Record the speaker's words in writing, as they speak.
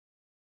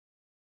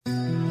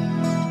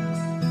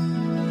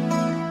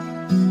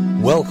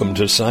Welcome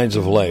to Signs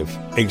of Life,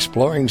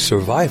 exploring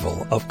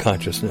survival of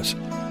consciousness.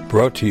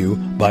 Brought to you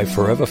by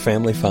Forever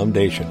Family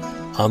Foundation.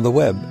 On the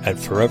web at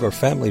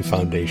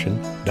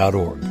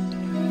foreverfamilyfoundation.org.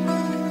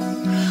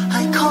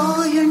 I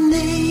call your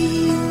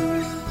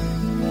name.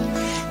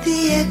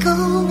 The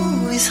echo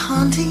is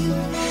haunting.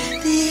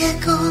 The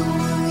echo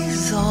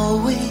is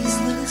always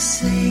the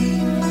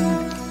same.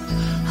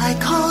 I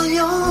call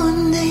your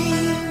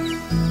name.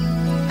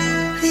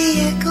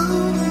 The echo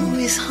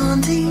is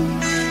haunting.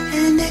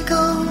 An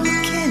echo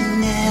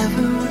can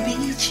never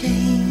be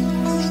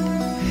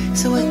changed.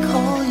 So I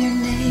call your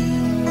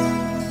name.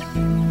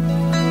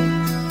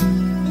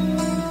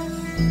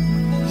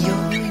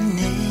 Your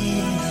name.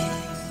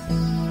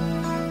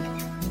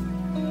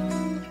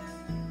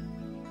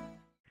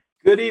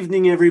 Good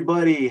evening,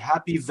 everybody.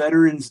 Happy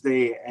Veterans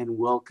Day and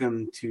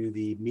welcome to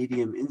the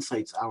Medium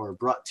Insights Hour,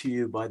 brought to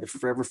you by the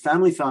Forever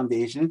Family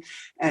Foundation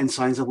and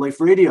Signs of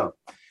Life Radio.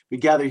 We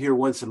gather here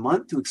once a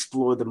month to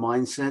explore the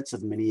mindsets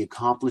of many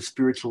accomplished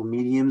spiritual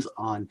mediums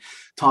on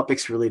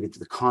topics related to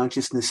the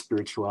consciousness,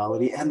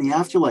 spirituality, and the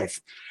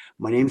afterlife.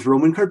 My name is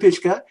Roman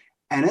Karpichka,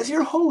 and as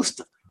your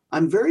host,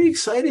 I'm very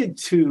excited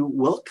to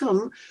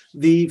welcome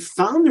the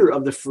founder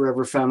of the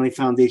Forever Family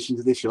Foundation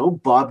to the show,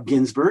 Bob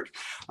Ginsberg.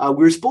 We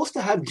were supposed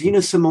to have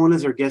Gina Simone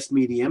as our guest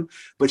medium,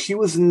 but she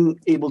wasn't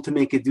able to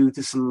make it due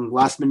to some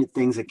last-minute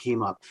things that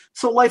came up.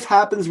 So life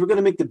happens. We're going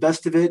to make the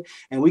best of it,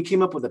 and we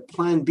came up with a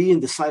plan B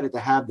and decided to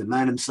have the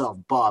man himself,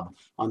 Bob,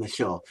 on the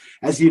show.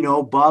 As you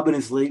know, Bob and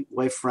his late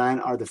wife, Fran,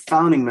 are the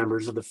founding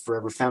members of the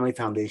Forever Family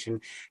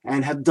Foundation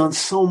and have done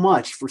so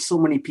much for so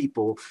many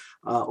people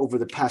over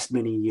the past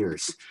many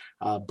years.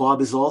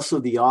 Bob is also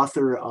the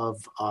author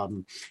of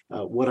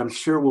what I'm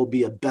sure will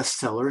be a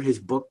bestseller, his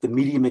book, The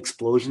Medium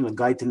Explosion, A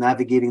Guide to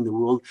Navigating the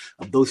World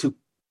of Those Who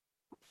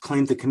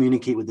Claim to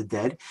Communicate with the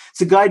Dead.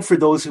 It's a guide for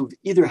those who've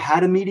either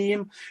had a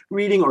medium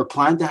reading or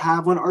plan to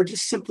have one, or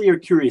just simply are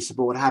curious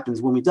about what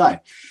happens when we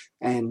die.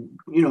 And,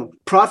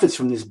 profits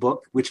from this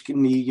book, which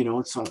can be,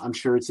 I'm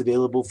sure it's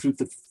available through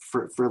the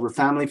Forever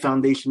Family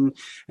Foundation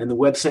and the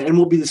website, and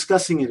we'll be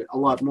discussing it a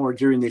lot more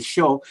during this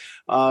show.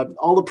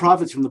 All the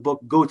profits from the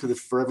book go to the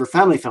Forever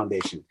Family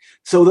Foundation.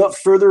 So without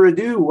further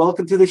ado,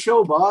 welcome to the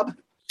show, Bob.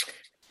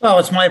 Well,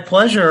 it's my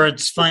pleasure.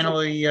 It's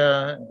finally,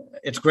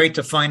 it's great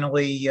to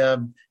finally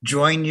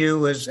join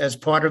you as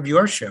part of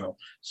your show.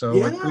 So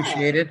yeah. I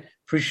appreciate it.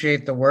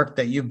 Appreciate the work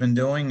that you've been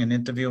doing and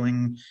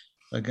interviewing,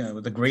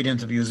 with the great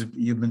interviews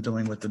you've been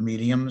doing with the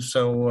mediums.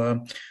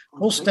 So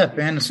we'll step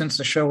in. Since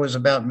the show is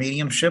about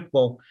mediumship,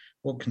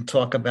 we can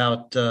talk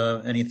about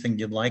anything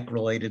you'd like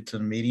related to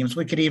the mediums.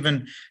 We could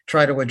even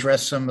try to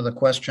address some of the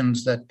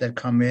questions that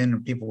come in,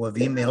 and people who have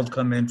emailed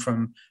come in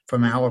from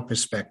our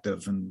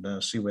perspective,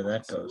 and see where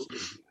that goes.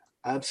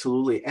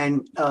 Absolutely.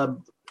 And I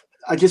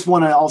just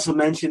want to also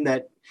mention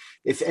that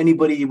if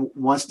anybody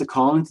wants to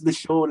call into the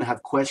show and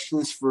have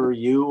questions for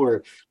you,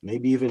 or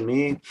maybe even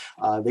me,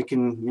 they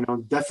can,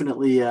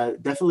 definitely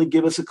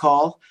give us a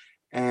call.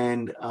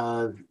 And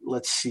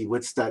let's see,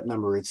 what's that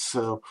number? It's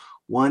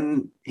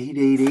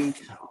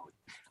 1-888.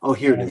 Oh,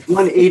 here it is.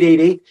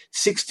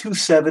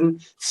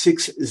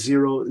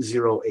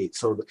 1-888-627-6008.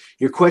 So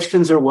your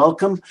questions are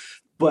welcome.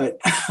 But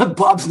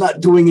Bob's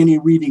not doing any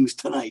readings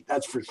tonight,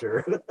 that's for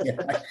sure.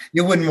 Yeah,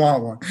 you wouldn't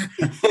want one.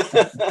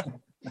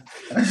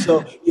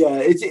 So, yeah,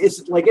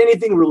 it's like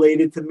anything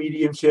related to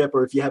mediumship,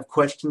 or if you have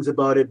questions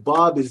about it,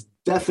 Bob is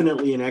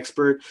definitely an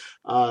expert.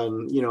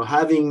 I've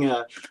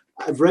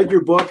read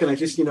your book, and I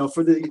just,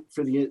 for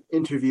the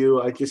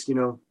interview, I just,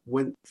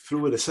 went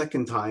through it a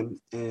second time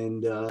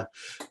and,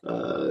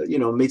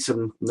 made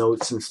some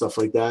notes and stuff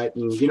like that.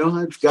 And,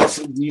 I've got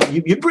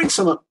you bring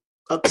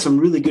up some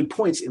really good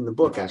points in the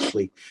book,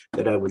 actually,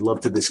 that I would love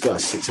to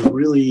discuss. It's a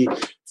really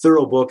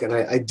thorough book, and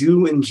I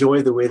do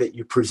enjoy the way that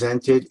you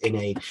present it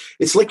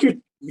it's like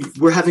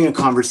we're having a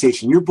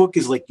conversation. Your book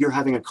is like you're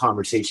having a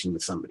conversation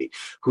with somebody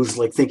who's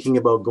like thinking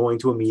about going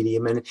to a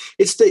medium, and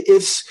it's the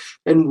ifs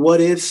and what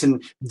ifs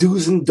and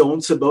do's and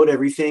don'ts about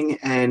everything.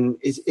 And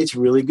it's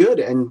really good.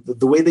 And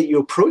the way that you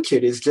approach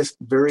it is just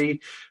very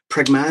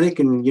pragmatic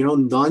and,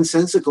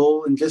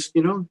 nonsensical, and just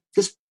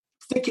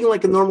thinking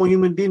like a normal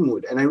human being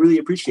would, and I really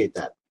appreciate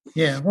that.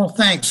 Yeah, well,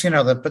 thanks.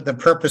 The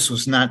purpose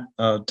was not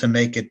to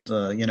make it,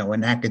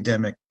 an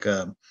academic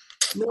home.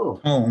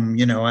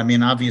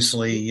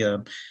 Obviously,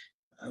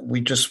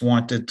 we just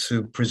wanted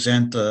to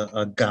present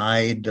a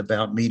guide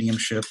about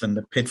mediumship and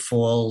the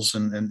pitfalls,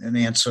 and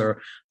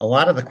answer a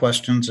lot of the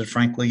questions that,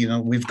 frankly,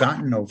 we've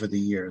gotten over the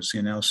years.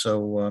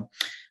 So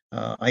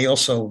I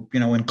also,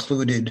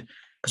 included,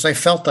 because I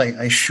felt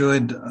I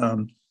should.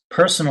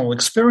 Personal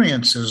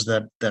experiences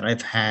that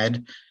I've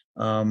had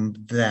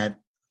that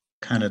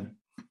kind of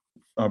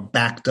are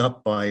backed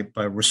up by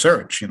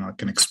research. I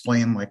can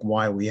explain like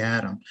why we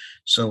had them.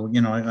 So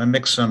I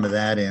mix some of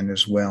that in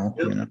as well.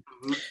 Yep.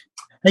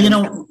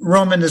 And,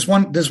 Roman, there's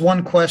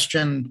one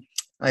question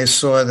I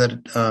saw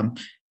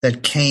that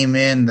came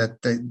in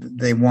that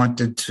they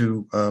wanted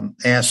to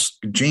ask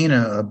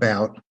Gina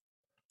about.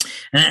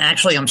 And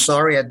actually, I'm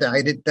sorry,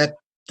 I did that.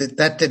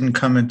 that didn't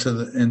come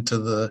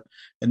into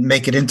and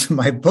make it into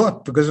my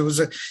book, because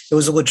it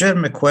was a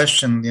legitimate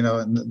question.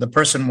 And the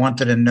person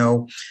wanted to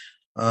know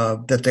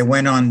that they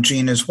went on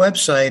Gina's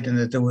website and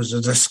that there was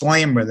a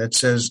disclaimer that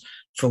says,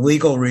 for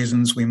legal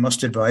reasons, we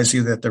must advise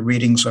you that the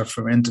readings are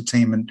for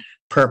entertainment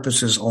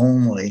purposes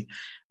only.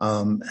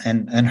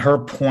 And her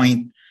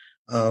point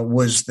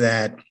was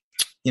that,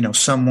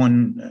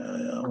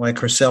 someone like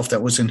herself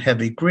that was in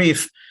heavy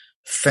grief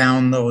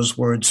found those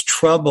words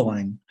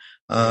troubling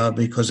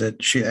because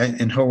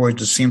in her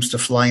words, it seems to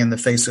fly in the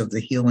face of the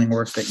healing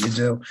work that you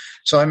do.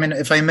 So, I mean,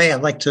 if I may,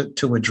 I'd like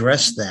to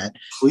address that.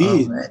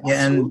 Please.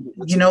 And,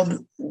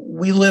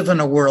 we live in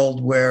a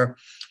world where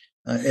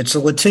it's a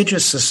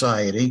litigious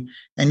society,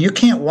 and you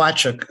can't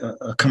watch a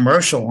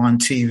commercial on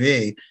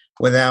TV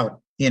without,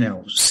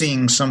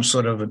 seeing some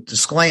sort of a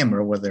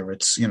disclaimer, whether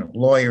it's,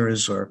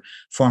 lawyers or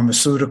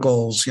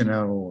pharmaceuticals,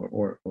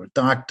 or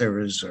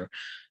doctors or,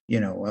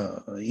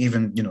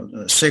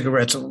 even,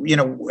 cigarettes,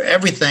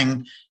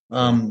 everything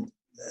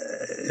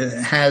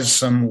has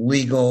some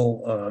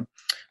legal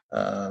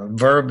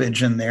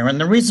verbiage in there. And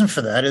the reason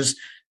for that is,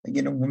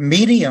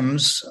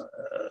 mediums,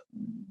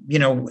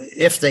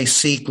 if they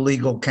seek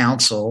legal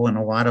counsel, and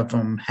a lot of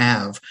them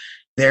have,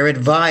 they're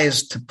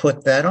advised to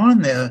put that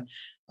on there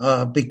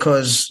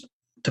because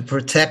to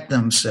protect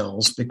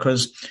themselves,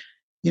 because,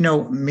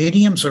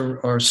 mediums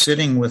are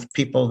sitting with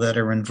people that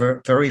are in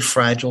very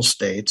fragile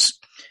states.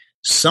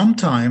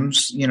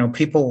 Sometimes,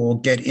 people will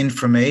get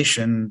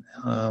information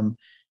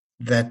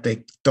that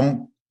they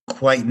don't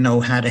quite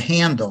know how to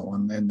handle,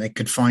 and they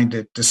could find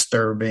it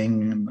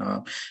disturbing.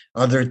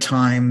 Other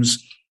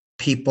times,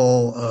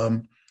 people,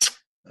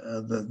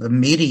 the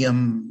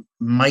medium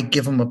might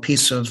give them a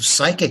piece of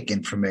psychic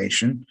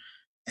information,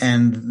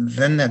 and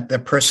then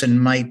that person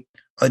might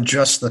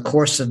adjust the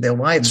course of their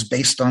lives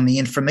based on the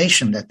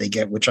information that they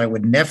get, which I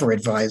would never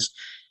advise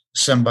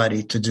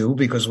somebody to do,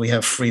 because we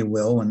have free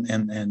will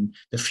and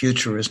the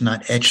future is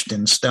not etched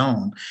in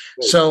stone.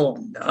 Right. So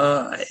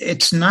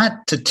it's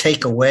not to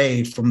take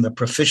away from the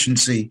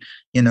proficiency,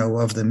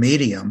 of the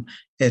medium.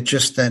 It's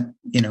just that,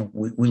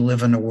 we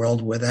live in a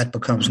world where that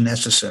becomes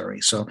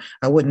necessary. So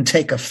I wouldn't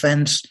take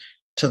offense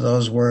to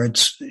those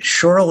words.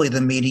 Surely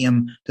the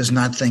medium does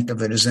not think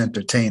of it as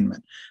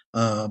entertainment,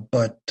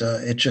 but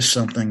it's just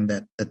something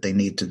that they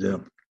need to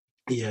do.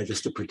 Yeah,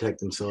 just to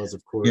protect themselves,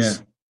 of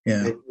course.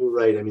 Yeah. And you're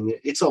right. I mean,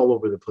 it's all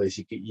over the place.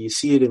 You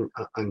see it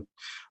on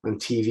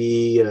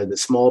TV, the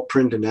small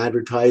print and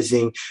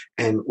advertising.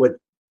 And what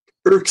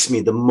irks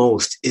me the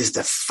most is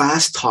the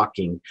fast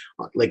talking,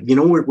 like,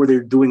 where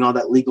they're doing all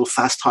that legal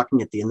fast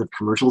talking at the end of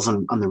commercials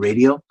on the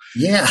radio.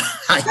 Yeah.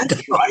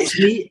 That drives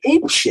me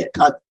apeshit.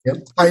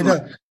 I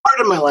know.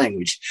 Pardon my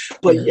language.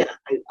 But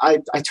I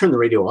turn the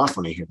radio off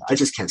when I hear that. I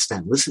just can't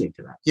stand listening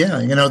to that. Yeah.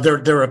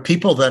 There are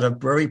people that are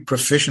very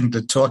proficient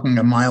at talking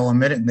a mile a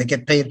minute, and they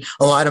get paid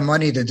a lot of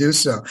money to do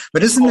so.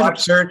 But isn't it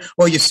absurd?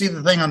 Well, you see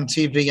the thing on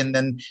TV, and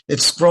then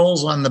it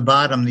scrolls on the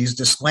bottom, these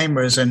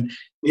disclaimers, and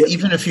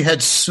even if you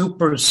had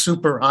super,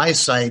 super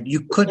eyesight,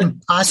 you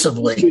couldn't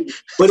possibly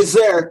but it's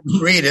there.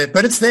 Read it.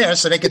 But it's there,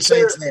 so they could say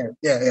it's there.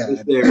 Yeah.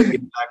 It's there,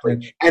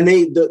 exactly. And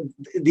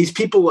these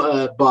people,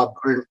 Bob,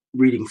 aren't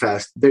reading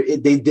fast.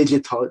 They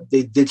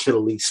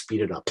digitally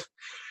speed it up.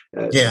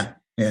 Yeah,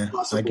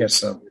 I guess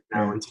so.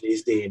 Now in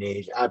today's day and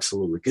age,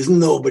 absolutely, because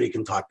nobody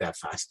can talk that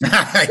fast.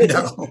 I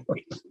know.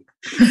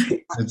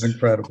 It's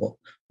incredible.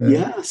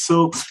 Yeah.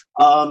 So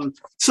how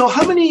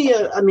many?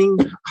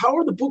 How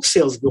are the book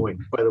sales going?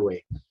 By the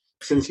way,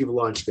 since you've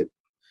launched it,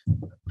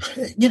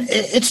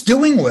 it's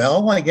doing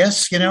well, I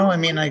guess.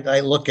 I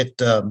look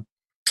at.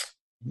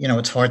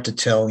 It's hard to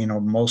tell.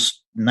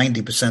 Most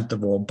 90%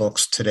 of all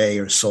books today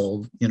are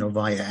sold,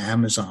 via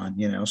Amazon.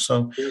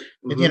 So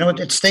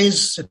it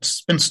stays.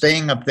 It's been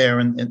staying up there,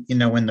 in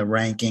the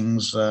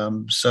rankings.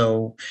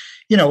 So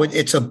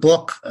it's a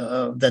book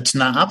that's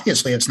not,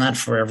 obviously it's not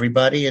for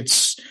everybody.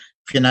 It's,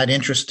 if you're not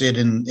interested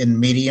in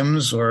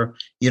mediums, or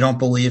you don't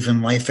believe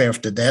in life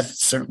after death,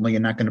 certainly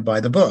you're not going to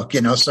buy the book.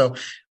 So.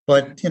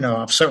 But,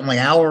 certainly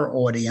our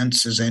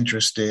audience is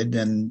interested,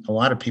 and a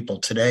lot of people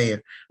today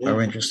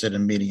are interested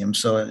in mediums.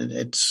 So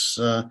it's,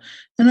 I've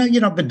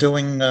been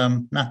doing,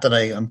 not that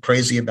I'm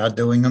crazy about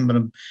doing them, but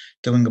I'm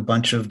doing a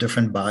bunch of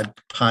different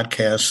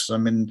podcasts. I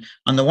mean,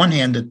 on the one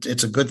hand,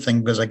 it's a good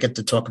thing because I get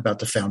to talk about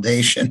the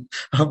foundation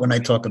when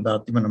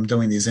I'm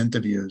doing these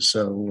interviews.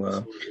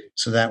 So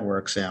that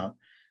works out.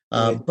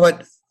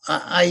 But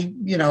I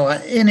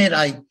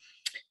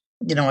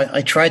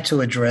try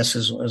to address,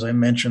 as I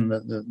mentioned,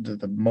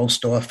 the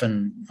most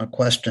often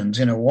questions.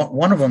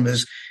 One of them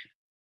is,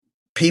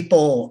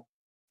 people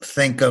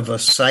think of a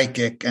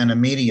psychic and a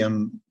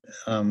medium.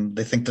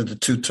 They think that the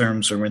two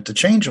terms are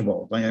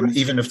interchangeable. And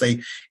even if they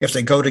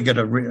go to get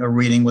a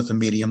reading with a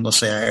medium, they'll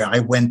say, I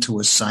went to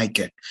a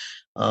psychic.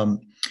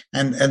 And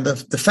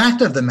the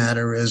fact of the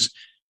matter is,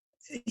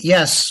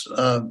 yes,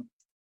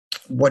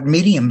 what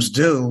mediums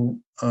do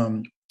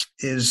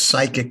is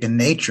psychic in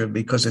nature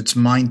because it's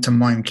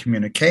mind-to-mind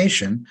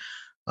communication.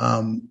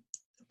 But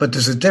but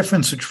there's a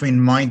difference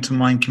between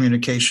mind-to-mind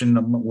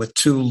communication with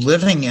two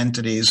living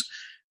entities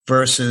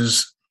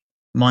versus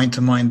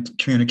mind-to-mind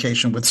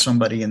communication with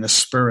somebody in the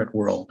spirit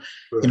world.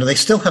 Right. They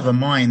still have a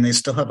mind, they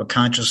still have a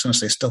consciousness,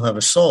 they still have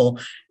a soul.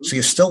 So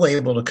you're still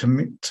able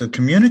to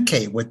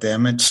communicate with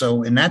them. And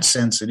so in that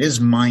sense, it is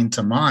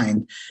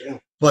mind-to-mind. Yeah.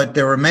 But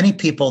there are many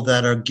people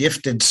that are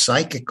gifted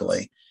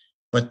psychically,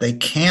 but they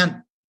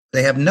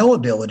have no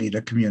ability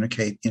to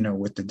communicate,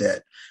 with the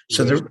dead.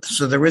 So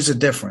there is a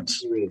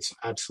difference. There is,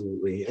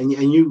 absolutely. And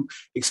you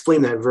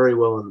explain that very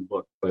well in the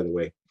book, by the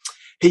way.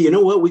 Hey, you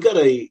know what? We got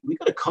a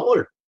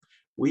caller.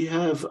 We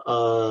have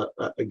a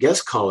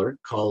guest caller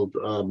called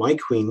My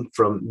Queen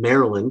from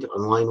Maryland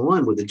on line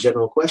 1 with a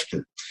general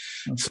question.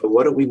 So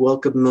why don't we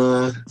welcome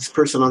this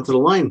person onto the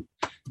line?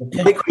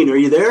 Okay. My Queen, are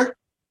you there?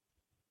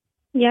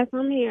 Yes,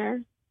 I'm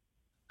here.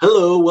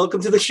 Hello,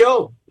 welcome to the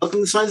show. Welcome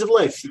to Signs of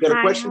Life. You got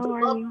a question for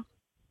Bob?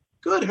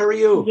 Good, how are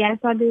you? Yes,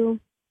 I do.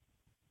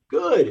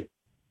 Good.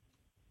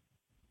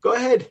 Go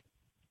ahead.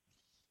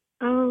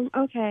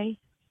 Okay.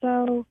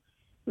 So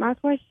my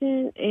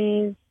question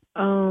is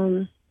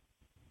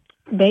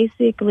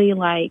basically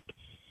like,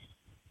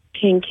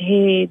 can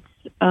kids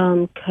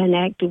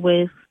connect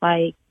with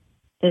like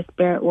the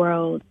spirit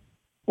world,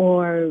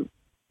 or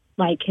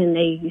like can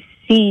they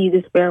see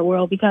the spirit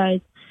world? Because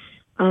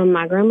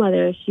my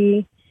grandmother,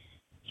 she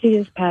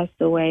just passed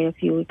away a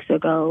few weeks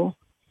ago,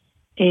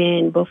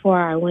 and before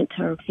I went to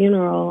her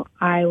funeral,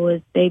 I was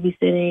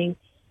babysitting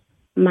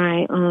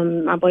my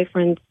my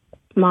boyfriend's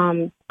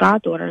mom's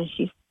goddaughter, and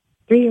she's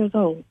 3 years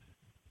old,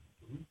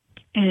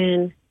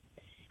 and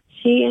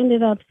she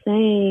ended up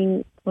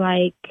saying,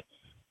 like,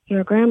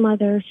 your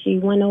grandmother, she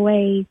went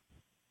away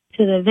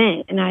to the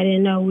vent, and I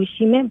didn't know what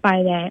she meant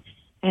by that.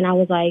 And I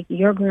was like,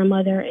 your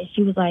grandmother? And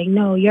she was like,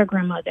 no, your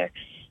grandmother.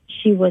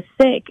 She was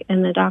sick,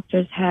 and the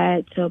doctors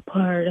had to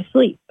put her to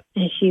sleep,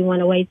 and she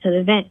went away to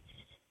the vent.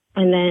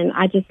 And then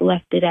I just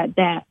left it at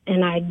that,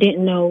 and I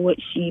didn't know what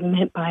she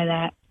meant by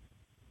that.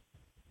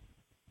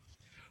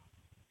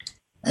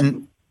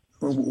 And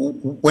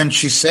when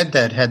she said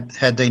that,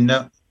 had they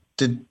know,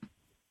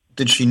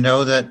 did she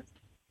know that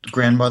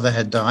grandmother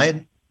had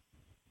died?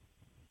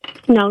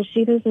 No,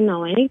 she doesn't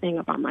know anything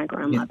about my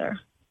grandmother.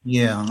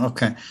 Yeah,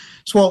 okay.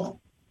 So,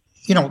 well,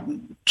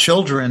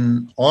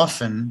 children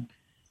often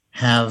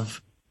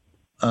have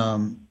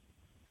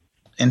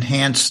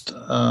enhanced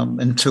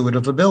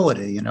intuitive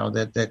ability,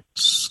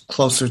 that's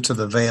closer to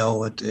the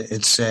veil,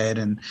 it's said,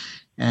 and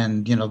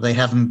they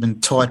haven't been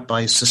taught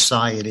by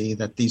society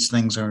that these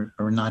things are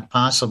not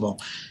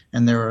possible.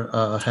 And there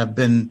have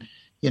been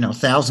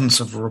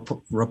thousands of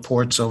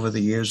reports over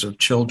the years of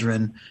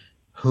children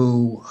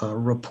who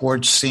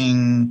report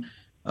seeing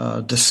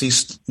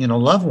deceased,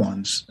 loved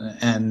ones.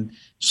 And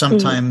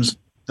sometimes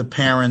the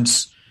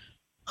parents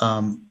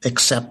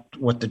accept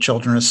what the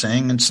children are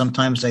saying, and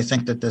sometimes they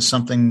think that there's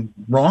something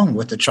wrong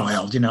with the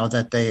child,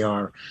 that they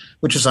are,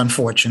 which is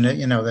unfortunate,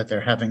 that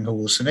they're having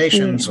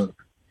hallucinations or,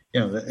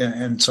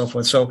 and so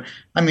forth. So,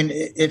 I mean,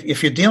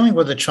 if you're dealing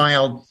with a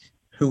child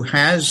who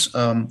has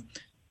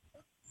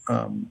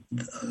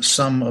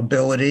some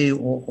ability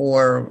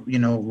or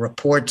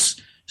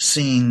reports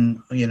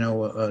seeing,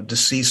 a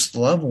deceased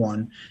loved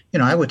one,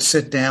 I would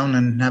sit down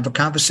and have a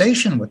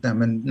conversation with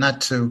them, and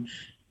not to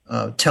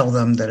tell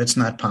them that it's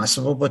not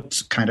possible,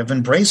 but kind of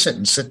embrace it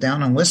and sit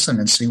down and listen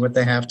and see what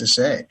they have to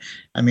say.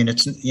 I mean,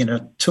 it's,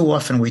 too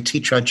often we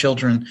teach our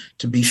children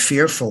to be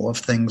fearful of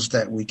things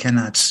that we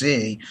cannot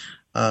see,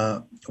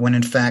 when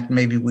in fact,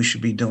 maybe we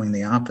should be doing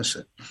the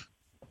opposite.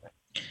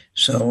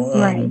 So,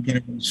 right.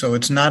 So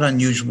it's not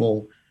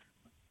unusual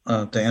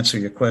to answer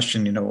your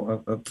question,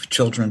 of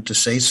children to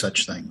say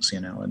such things,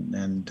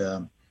 and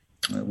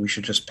we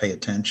should just pay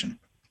attention.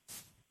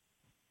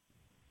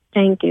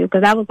 Thank you,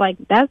 because I was like,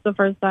 that's the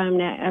first time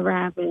that ever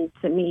happened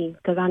to me,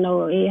 because I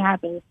know it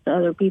happens to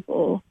other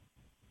people.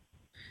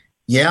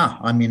 Yeah,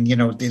 I mean,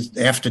 these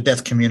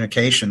after-death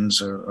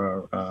communications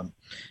are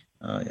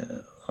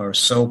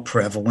so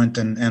prevalent,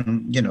 and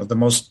the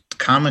most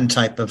common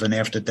type of an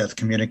after-death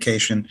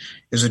communication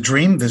is a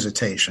dream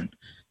visitation.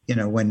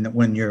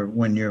 When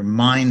your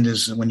mind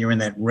is, when you're in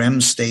that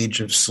REM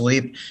stage of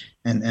sleep,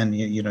 and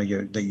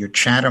your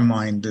chatter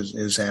mind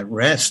is at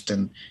rest,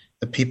 and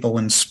the people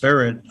in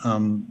spirit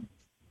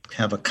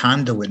have a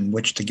conduit in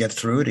which to get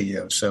through to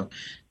you. So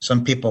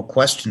some people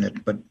question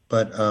it, but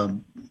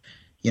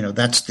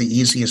that's the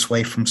easiest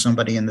way from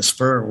somebody in the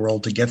spirit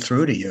world to get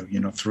through to you,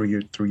 through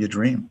your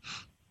dream.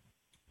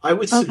 I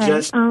would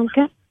suggest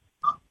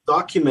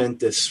document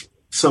this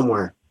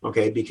somewhere,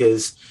 okay?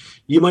 Because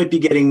you might be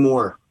getting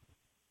more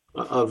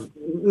of,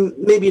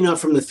 maybe not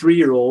from the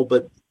 3-year-old,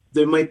 but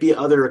there might be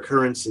other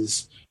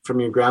occurrences from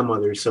your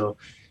grandmother. So,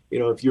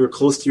 if you were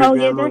close to your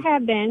grandmother. Yeah,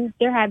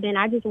 there have been.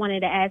 I just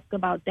wanted to ask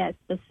about that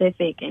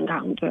specific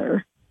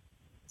encounter.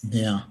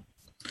 Yeah.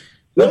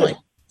 Well,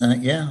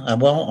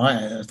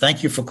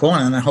 thank you for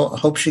calling, and I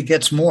hope she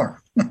gets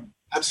more.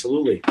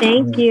 Absolutely.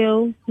 Thank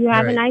you. You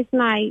have a nice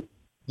night.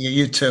 Yeah,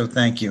 you too.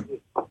 Thank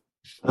you.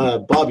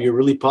 Bob, you're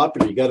really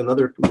popular. We got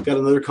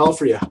another call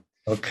for you.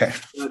 Okay.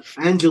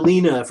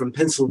 Angelina from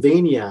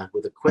Pennsylvania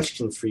with a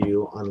question for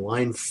you on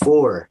line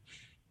 4.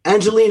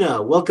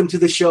 Angelina, welcome to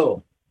the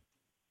show.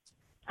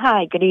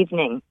 Hi, good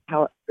evening.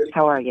 How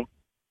are you?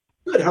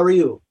 Good. How are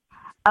you?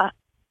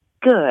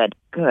 Good.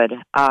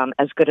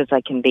 As good as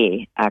I can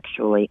be,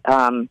 actually.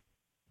 I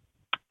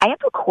have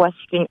a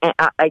question.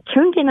 I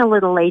tuned in a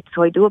little late,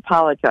 so I do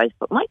apologize.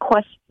 But my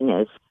question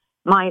is,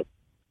 my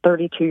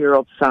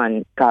 32-year-old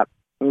son got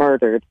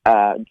murdered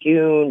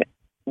the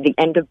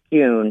end of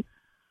June,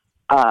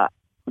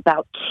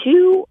 about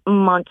 2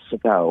 months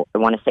ago, I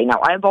want to say. Now,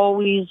 I've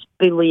always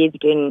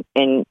believed in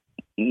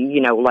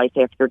life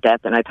after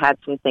death, and I've had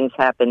some things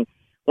happen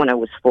when I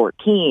was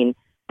 14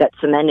 that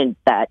cemented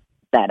that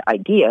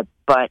idea.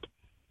 But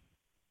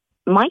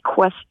my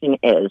question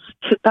is,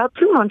 about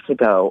 2 months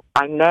ago,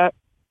 I met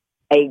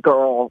a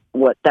girl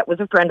that was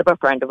a friend of a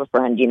friend of a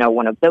friend,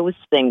 one of those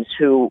things,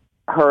 who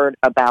heard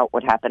about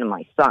what happened to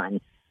my son.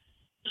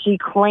 She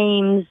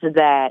claims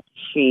that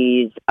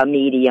she's a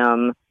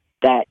medium,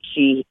 that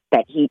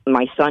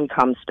my son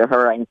comes to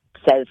her and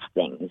says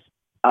things.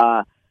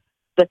 The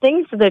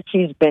things that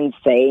she's been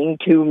saying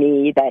to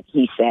me that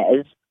he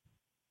says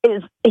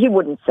is he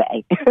wouldn't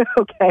say.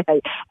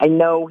 Okay, I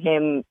know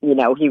him.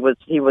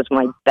 He was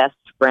my best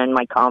friend,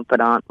 my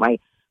confidant, my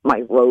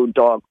road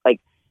dog.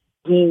 Like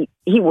he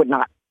would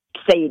not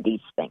say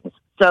these things.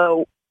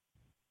 So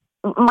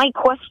my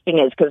question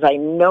is, because I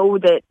know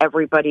that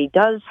everybody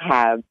does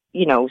have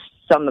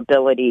some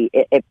ability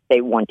if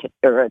they want to,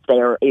 or if they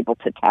are able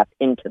to tap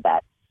into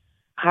that.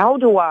 How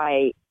do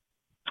I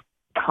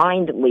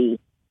kindly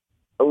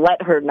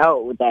let her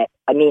know that?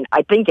 I mean,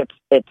 I think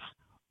it's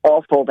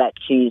awful that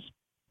she's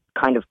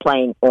kind of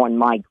playing on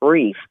my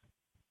grief.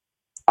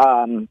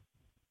 But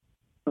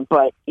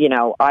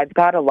I've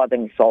got a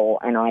loving soul,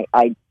 and I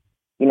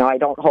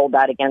don't hold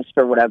that against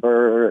her,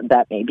 whatever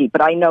that may be.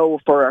 But I know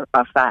for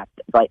a fact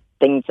that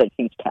things that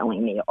she's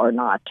telling me are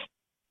not,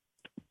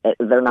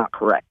 they're not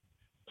correct.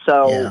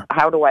 So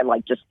how do I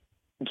just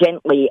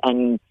gently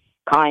and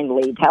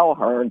kindly tell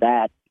her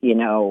that,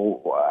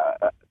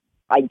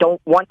 I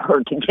don't want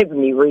her to give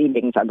me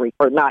readings,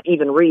 or not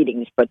even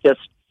readings, but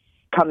just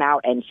come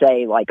out and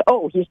say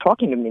oh, he's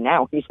talking to me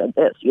now. He said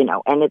this,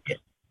 and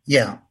it's.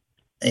 Yeah.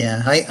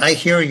 I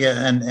hear you.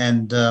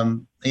 And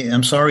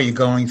I'm sorry you're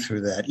going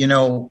through that.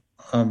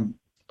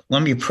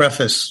 Let me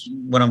preface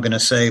what I'm going to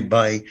say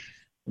by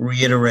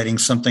reiterating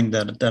something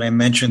that I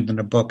mentioned in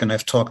the book and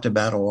I've talked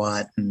about a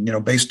lot. And,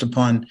 based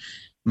upon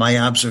my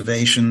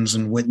observations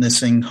and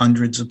witnessing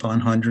hundreds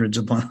upon hundreds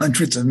upon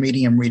hundreds of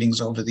medium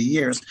readings over the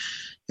years,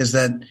 is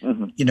that,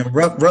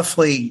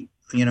 roughly,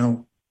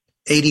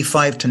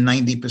 85 to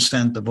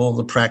 90% of all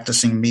the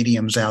practicing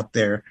mediums out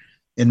there,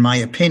 in my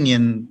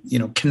opinion,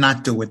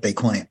 cannot do what they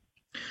claim.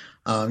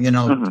 10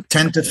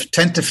 to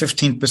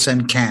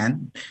 15%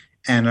 can,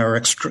 and are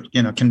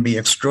can be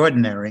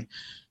extraordinary.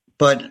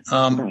 But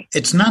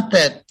it's not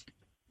that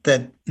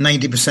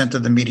 90%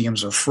 of the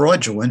mediums are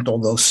fraudulent,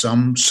 although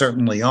some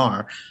certainly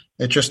are.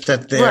 It's just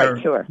that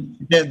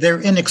they're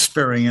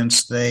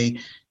inexperienced. They,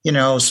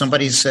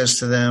 somebody says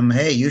to them,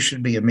 "Hey, you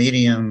should be a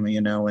medium,"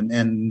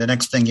 and the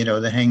next thing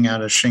they hang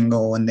out a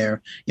shingle and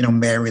they're,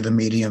 marry the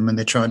medium and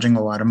they're charging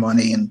a lot of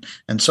money and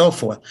so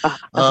forth.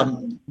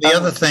 The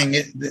other thing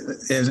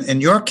is,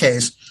 in your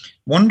case,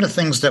 one of the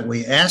things that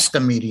we ask a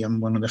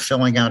medium when they're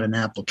filling out an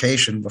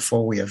application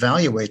before we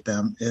evaluate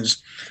them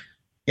is,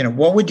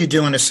 what would you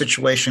do in a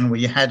situation where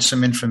you had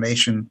some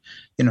information,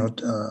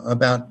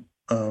 about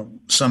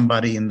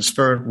somebody in the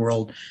spirit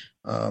world,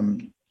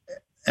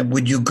 and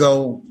would you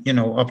go,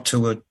 up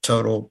to a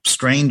total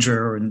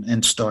stranger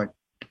and start,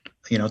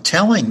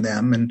 telling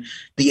them? And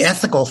the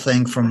ethical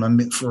thing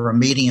for a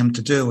medium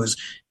to do is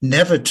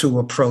never to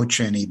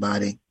approach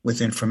anybody with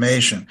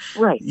information.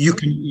 Right. You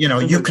can,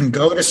 you can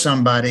go to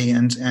somebody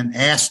and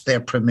ask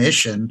their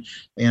permission,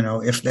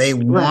 if they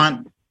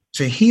want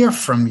to hear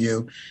from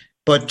you,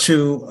 but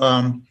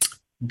to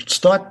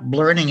start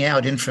blurting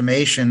out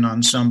information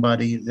on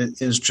somebody that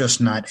is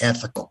just not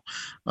ethical.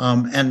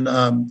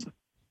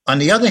 On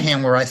the other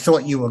hand, where I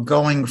thought you were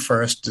going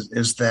first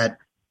is that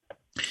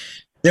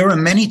there are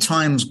many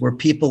times where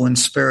people in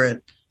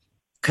spirit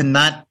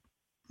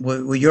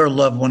where your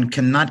loved one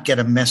cannot get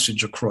a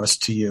message across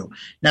to you.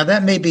 Now,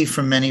 that may be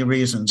for many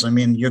reasons. I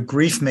mean, your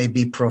grief may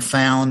be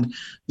profound.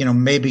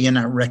 Maybe you're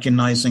not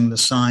recognizing the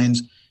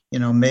signs.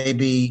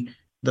 Maybe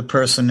the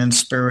person in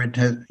spirit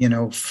has,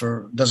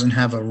 doesn't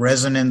have a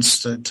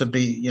resonance to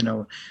be,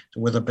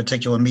 with a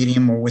particular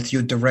medium or with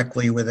you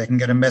directly where they can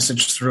get a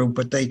message through,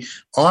 but they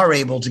are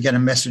able to get a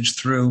message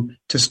through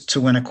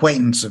to an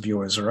acquaintance of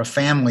yours or a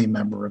family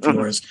member of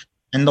yours.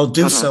 And they'll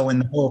do so in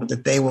the hope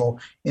that they will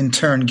in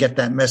turn get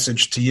that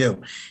message to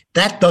you.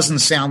 That doesn't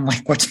sound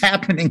like what's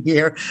happening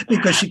here,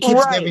 because she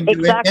keeps giving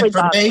you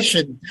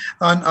information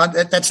on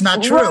that's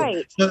not true.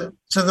 Right. So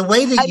the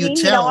way that you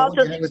tell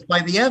is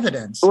by the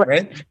evidence,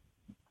 right?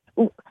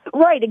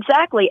 Right,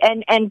 exactly.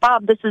 And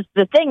Bob, this is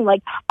the thing.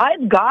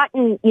 I've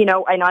gotten,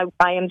 and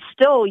I am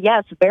still,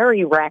 yes,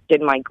 very racked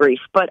in my grief,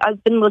 but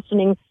I've been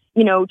listening,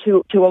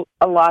 to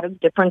a lot of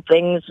different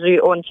things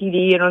on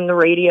TV and on the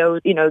radio,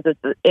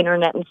 the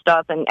internet and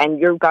stuff, and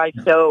your guys'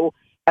 show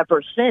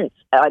ever since.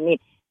 I mean,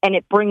 and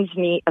it brings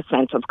me a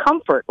sense of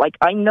comfort. Like,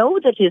 I know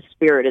that his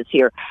spirit is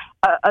here.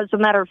 As a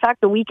matter of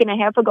fact, a week and a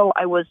half ago,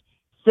 I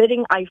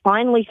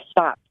finally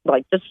stopped,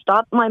 just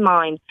stopped my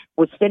mind,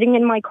 was sitting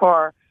in my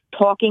car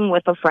talking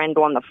with a friend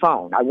on the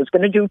phone. I was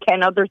going to do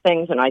 10 other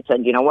things, and I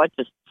said, you know what,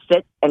 just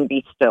sit and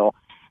be still.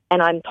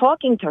 And I'm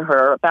talking to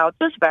her about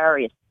just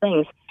various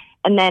things,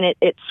 and then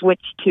it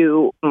switched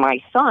to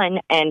my son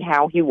and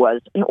how he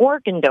was an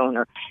organ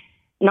donor.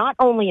 Not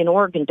only an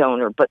organ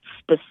donor, but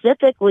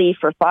specifically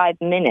for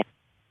 5 minutes,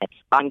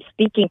 I'm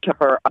speaking to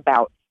her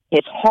about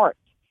his heart.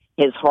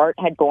 His heart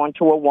had gone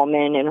to a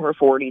woman in her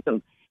 40s,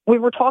 and we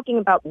were talking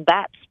about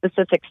that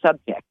specific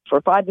subject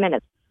for 5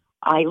 minutes.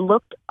 I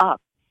looked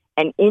up,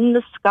 and in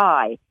the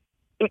sky,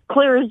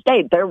 clear as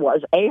day, there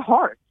was a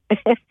heart.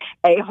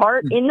 A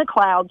heart in the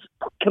clouds,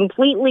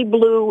 completely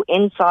blue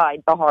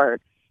inside the heart,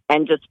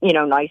 and just,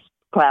 nice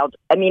clouds.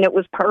 I mean, it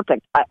was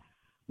perfect. I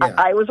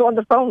was on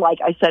the phone,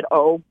 I said,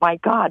 oh, my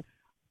God,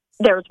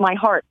 there's my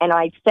heart. And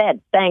I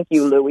said, thank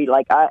you, Louie.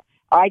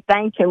 I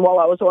thanked him while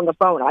I was on the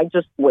phone. I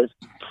just was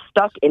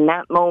stuck in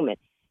that moment.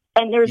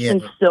 And there's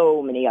been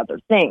so many other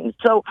things.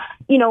 So,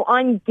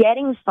 I'm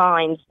getting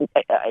signs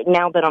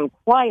now that I'm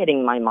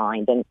quieting my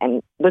mind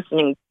and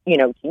listening,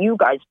 to you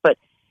guys. But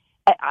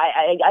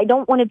I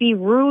don't want to be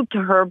rude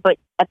to her, but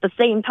at the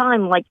same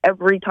time,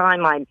 every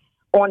time I'm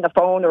on the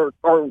phone or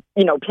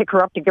pick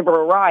her up to give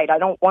her a ride, I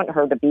don't want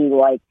her to be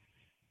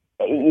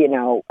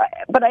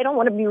but I don't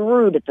want to be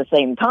rude at the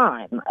same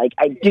time.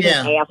 I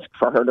didn't ask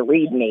for her to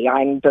read me.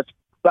 I'm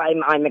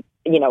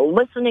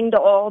listening to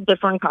all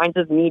different kinds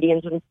of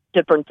mediums and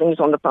different things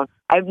on the phone.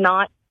 I've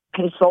not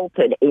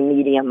consulted a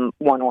medium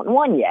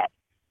one-on-one yet.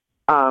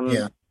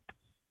 I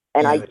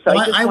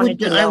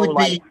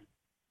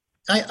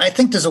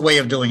think there's a way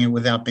of doing it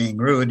without being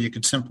rude. You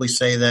could simply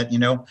say that,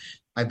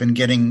 I've been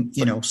getting,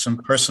 some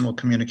personal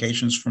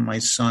communications from my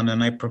son,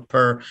 and I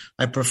prefer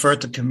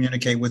to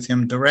communicate with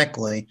him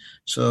directly.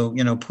 So,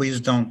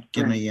 please don't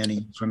give me any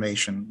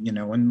information,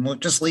 and we'll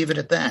just leave it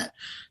at that,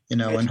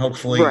 and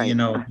hopefully,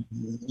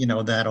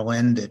 that'll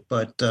end it.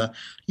 But,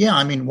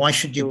 why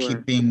should you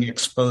keep being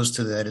exposed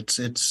to that?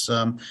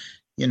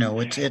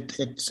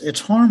 It's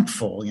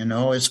harmful,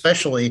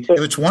 especially if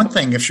it's one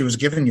thing if she was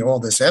giving you all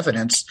this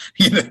evidence,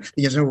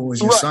 it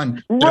was your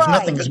son. But if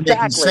nothing is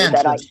making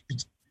sense,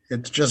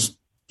 it's just,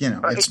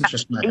 it's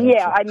just not helpful.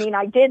 Yeah, I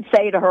did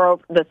say to her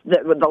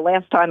the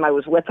last time I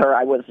was with her,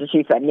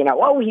 she said,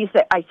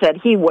 I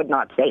said, he would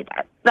not say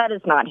that. That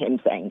is not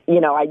him saying,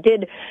 I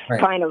did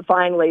kind of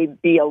finally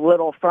be a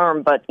little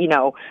firm, but,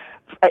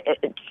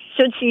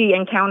 should she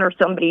encounter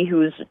somebody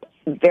who's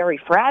very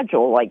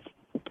fragile,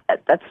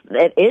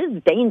 it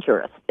is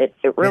dangerous. It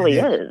really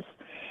is.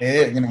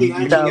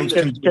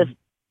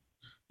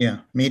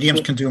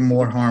 Mediums can do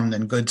more harm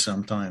than good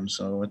sometimes.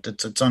 So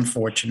it's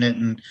unfortunate,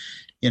 and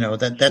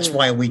that's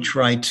why we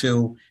try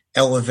to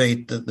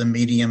elevate the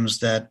mediums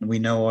that we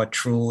know are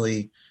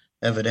truly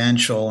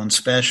evidential and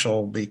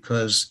special,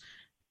 because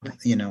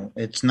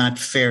it's not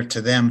fair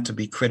to them to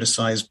be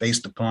criticized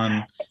based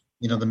upon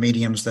the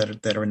mediums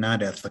that are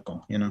not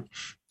ethical.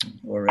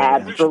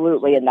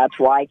 Absolutely, and that's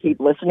why I keep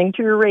listening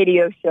to your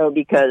radio show,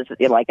 because,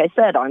 like I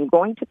said, I'm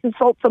going to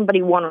consult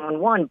somebody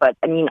one-on-one, but,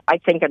 I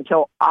think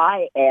until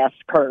I ask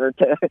her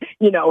to,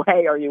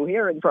 hey, are you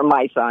hearing from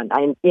my son?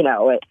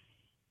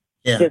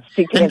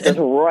 She can't just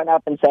run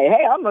up and say,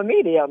 hey, I'm a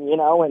medium,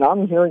 and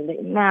I'm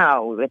hearing.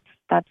 No,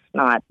 that's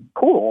not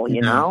cool,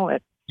 we're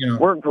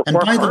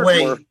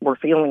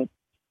feeling.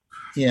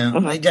 Yeah,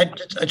 I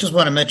just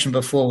want to mention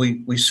before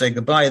we say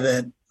goodbye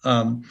that,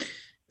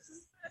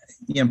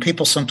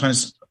 people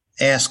sometimes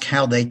ask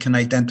how they can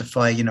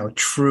identify,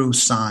 true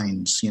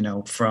signs,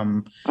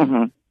 from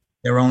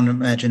their own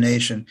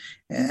imagination.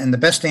 And the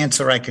best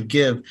answer I could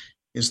give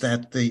is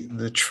that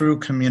the true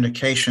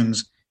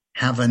communications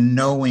have a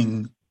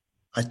knowing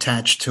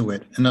attached to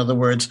it. In other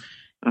words,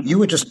 you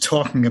were just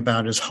talking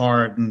about his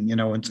heart and,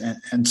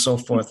 and so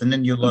forth. And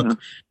then you look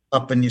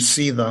up and you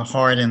see the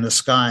heart in the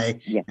sky,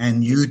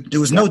 and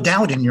there was no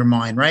doubt in your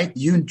mind, right?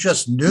 You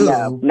just knew,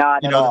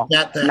 not at all.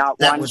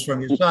 that was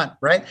from your son,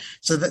 right?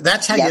 So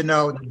that's how you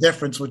know the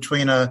difference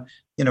between a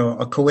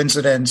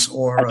coincidence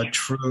or a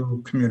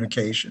true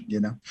communication.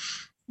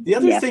 The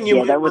other thing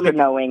you there was a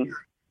knowing.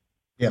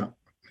 Yeah,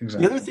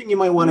 exactly. The other thing you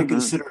might want to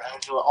consider,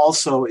 Angela,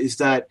 also is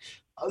that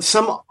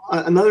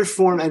another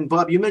form, and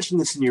Bob, you mentioned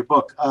this in your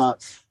book.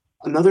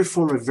 Another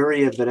form of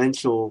very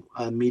evidential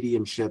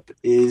mediumship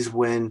is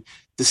when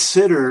the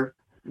sitter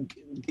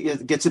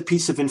gets a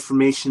piece of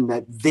information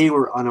that they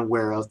were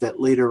unaware of that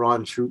later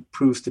on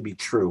proves to be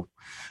true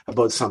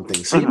about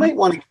something. So you might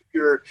want to keep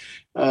your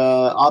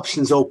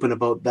options open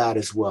about that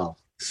as well.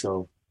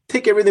 So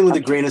take everything with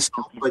a grain of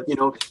salt, but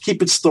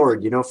keep it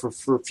stored,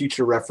 for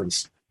future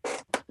reference.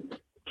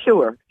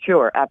 Sure,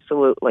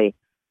 absolutely.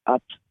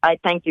 I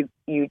thank you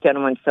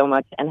gentlemen so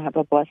much, and have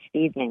a blessed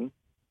evening.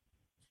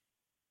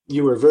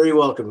 You are very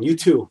welcome. You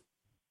too.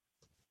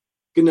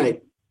 Good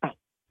night.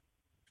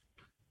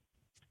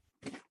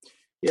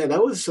 Yeah,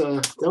 that was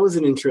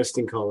an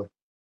interesting caller.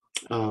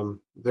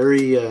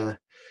 Very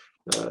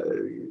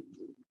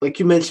like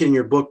you mentioned in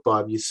your book,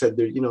 Bob. You said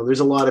there's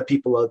a lot of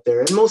people out there,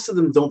 and most of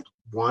them don't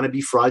want to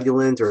be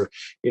fraudulent or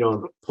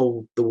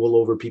pull the wool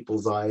over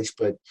people's eyes,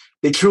 but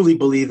they truly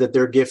believe that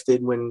they're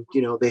gifted when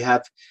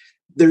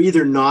they're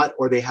either not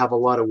or they have a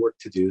lot of work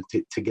to do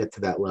to get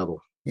to that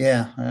level.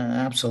 Yeah,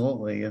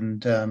 absolutely.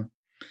 And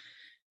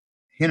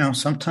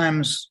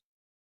sometimes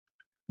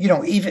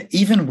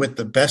even with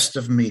the best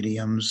of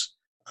mediums,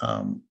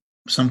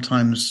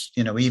 sometimes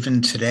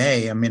even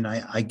today, I mean,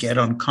 I get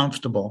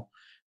uncomfortable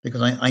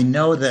because I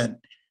know that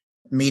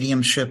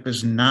mediumship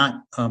is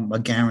not a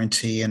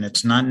guarantee, and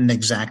it's not an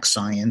exact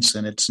science,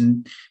 and it's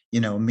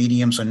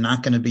mediums are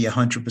not going to be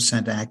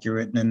 100%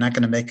 accurate, and they're not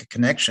going to make a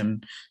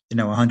connection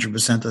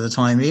 100% of the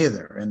time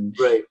either. And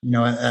right.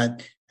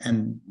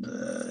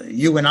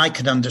 You and I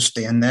could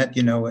understand that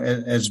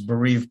as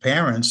bereaved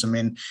parents. I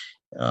mean,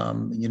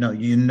 the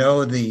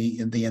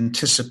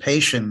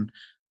anticipation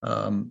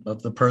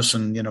of the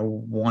person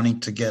wanting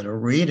to get a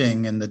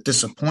reading, and the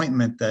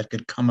disappointment that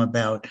could come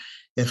about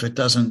if it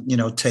doesn't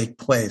take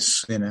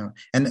place, and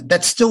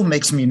that still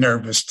makes me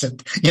nervous to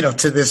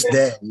this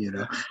day,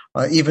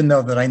 even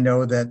though that I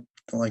know that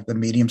like the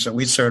mediums that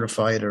we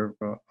certified are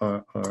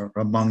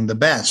among the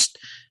best,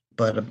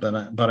 but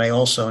I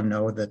also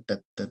know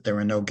that there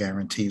are no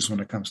guarantees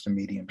when it comes to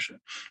mediumship.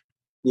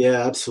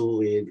 Yeah,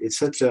 absolutely. It's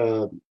such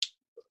a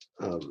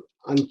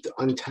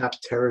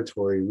untapped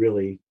territory,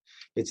 really.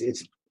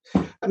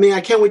 I mean,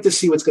 I can't wait to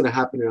see what's going to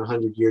happen in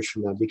 100 years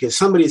from now, because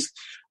somebody's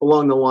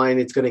along the line,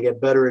 it's going to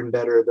get better and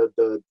better,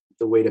 the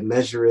way to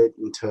measure it,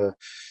 and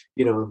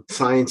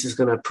science is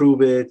going to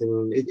prove it,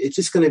 and it's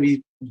just going to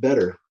be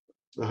better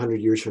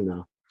 100 years from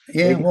now.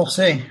 Yeah, maybe. We'll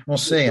see.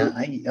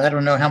 I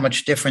don't know how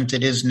much different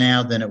it is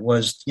now than it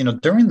was,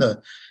 during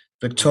the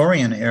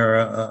Victorian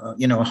era,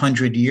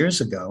 100 years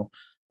ago.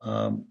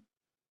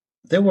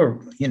 There were,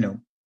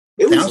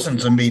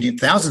 thousands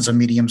of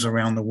mediums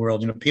around the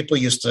world. People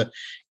used to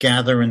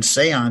gather in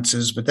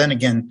seances, but then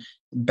again,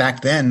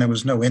 back then there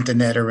was no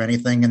internet or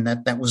anything, and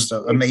that was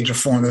a major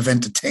form of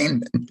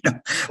entertainment.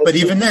 But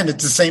even then,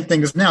 it's the same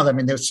thing as now. I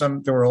mean, there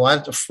were a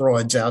lot of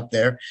frauds out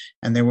there,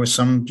 and there were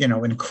some,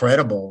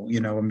 incredible,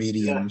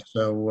 mediums.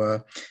 Yeah.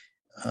 So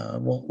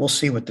we'll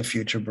see what the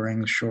future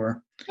brings.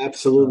 Sure.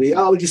 Absolutely.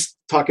 I was just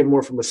talking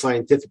more from a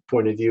scientific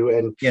point of view,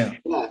 and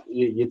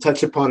you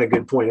touch upon a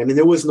good point. I mean,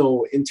 there was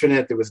no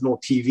internet, there was no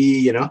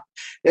TV.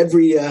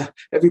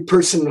 Every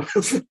person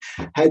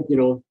had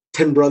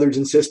 10 brothers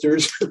and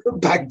sisters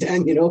back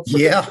then.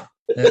 Yeah,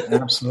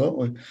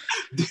 absolutely.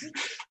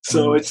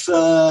 So it's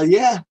I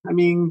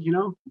mean,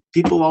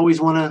 people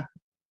always want to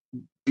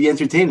be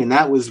entertained, and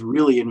that was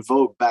really in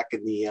vogue back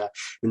in the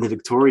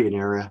Victorian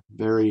era.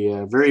 Very,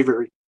 very,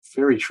 very.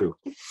 Very true.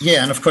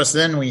 Yeah, and of course,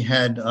 then we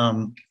had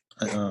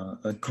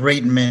a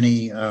great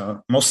many.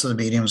 Most of the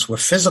mediums were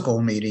physical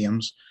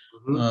mediums,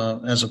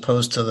 as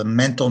opposed to the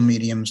mental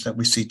mediums that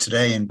we see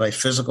today. And by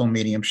physical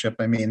mediumship,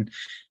 I mean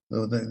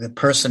the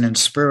person in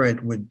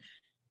spirit would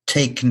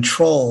take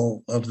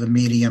control of the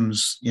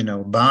medium's,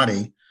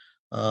 body,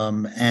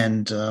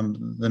 and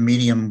the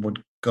medium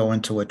would go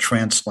into a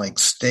trance-like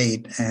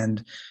state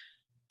and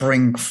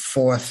bring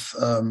forth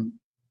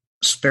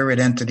spirit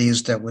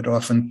entities that would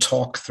often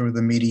talk through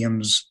the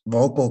medium's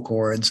vocal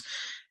cords,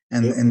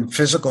 and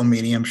physical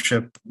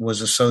mediumship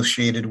was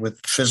associated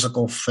with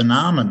physical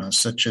phenomena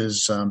such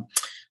as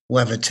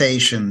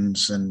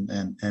levitations and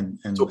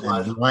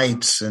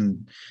lights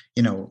and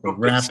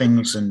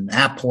wrappings and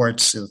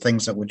apports,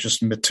 things that would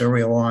just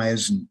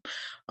materialize and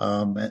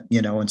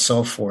and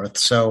so forth.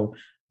 So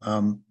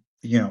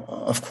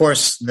of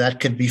course that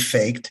could be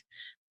faked,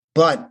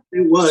 but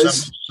it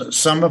was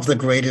some of the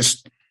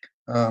greatest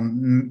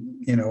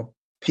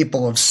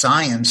people of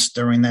science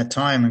during that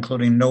time,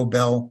 including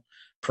Nobel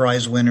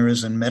Prize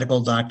winners and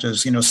medical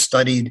doctors,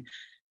 studied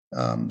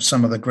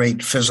some of the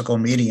great physical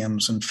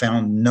mediums and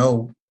found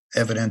no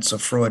evidence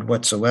of fraud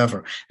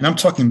whatsoever. And I'm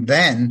talking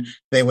then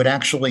they would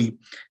actually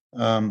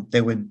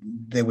they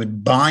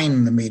would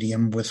bind the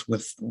medium with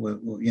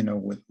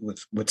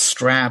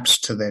straps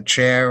to their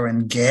chair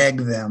and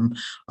gag them,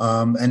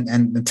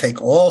 and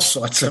take all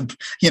sorts of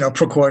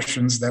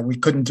precautions that we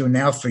couldn't do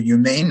now for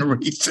humane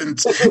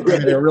reasons.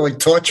 They're really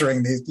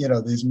torturing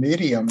these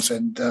mediums,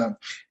 and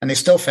they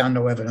still found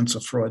no evidence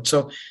of fraud.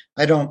 So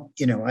I don't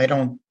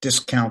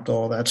discount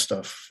all that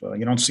stuff.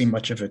 You don't see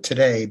much of it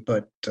today,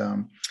 but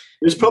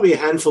there's probably a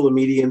handful of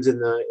mediums in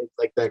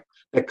that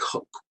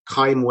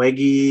Kai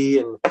Mwegi,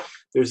 and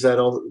there's that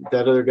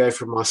other guy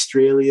from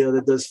Australia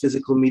that does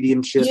physical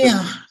mediumship.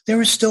 Yeah, there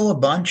is still a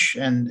bunch,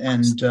 and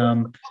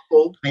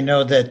I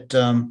know that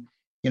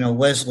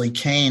Leslie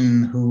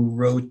Kean, who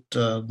wrote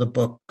the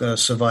book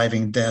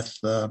Surviving Death,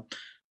 and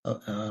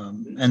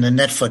the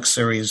Netflix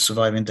series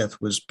Surviving Death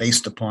was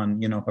based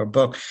upon her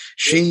book.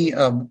 She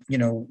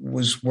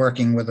was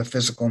working with a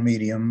physical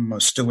medium,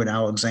 Stuart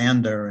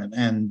Alexander,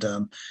 and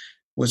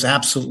was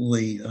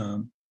absolutely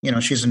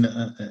she's an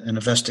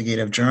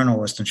investigative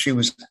journalist, and she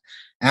was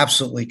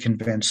absolutely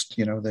convinced,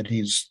 that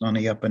he's on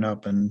the up and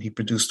up, and he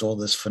produced all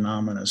this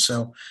phenomena.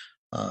 So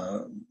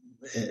you're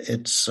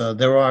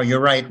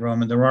right,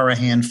 Roman, there are a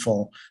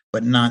handful,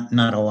 but not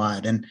a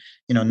lot. And,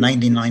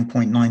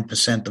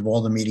 99.9% of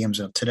all the mediums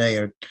of today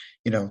are,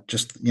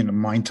 just,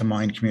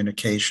 mind-to-mind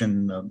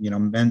communication,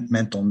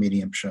 mental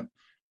mediumship.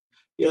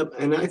 Yep.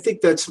 And I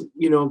think that's,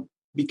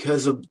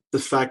 because of the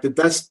fact that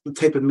that's the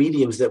type of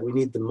mediums that we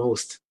need the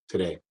most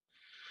today.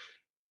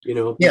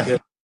 Because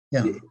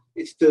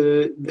it's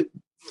the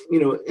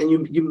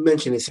and you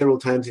mentioned it several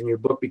times in your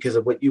book because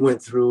of what you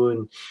went through,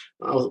 and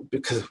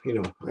because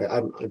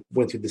I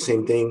went through the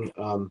same thing.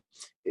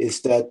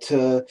 Is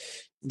that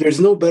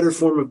there's no better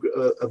form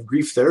of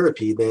grief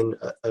therapy than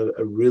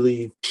a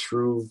really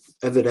true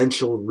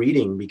evidential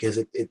reading, because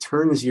it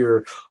turns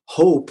your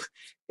hope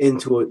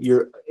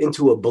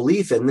into a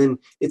belief, and then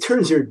it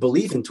turns your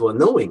belief into a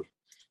knowing.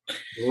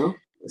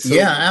 So,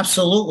 yeah,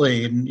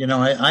 absolutely. And,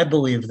 I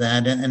believe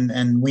that.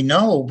 And we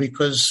know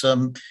because,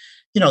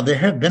 there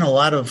have been a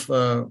lot of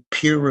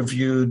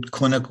peer-reviewed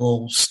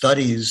clinical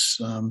studies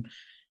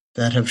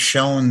that have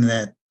shown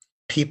that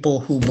people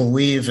who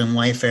believe in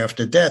life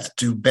after death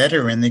do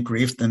better in the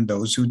grief than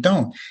those who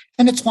don't.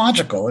 And it's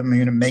logical. I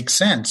mean, it makes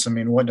sense. I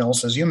mean, what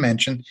else, as you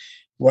mentioned,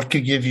 what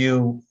could give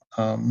you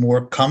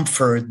more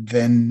comfort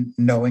than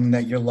knowing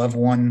that your loved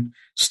one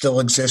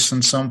still exists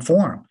in some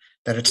form,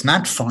 that it's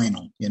not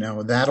final?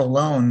 That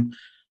alone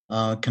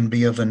can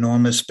be of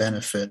enormous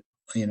benefit,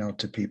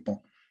 to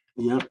people.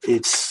 Yeah,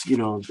 it's,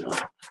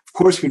 of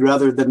course, we'd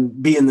rather than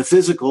be in the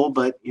physical,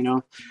 but,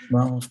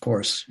 Well, of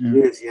course. Yeah.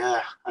 It is,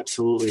 yeah,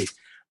 absolutely.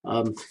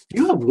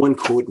 You have one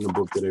quote in the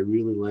book that I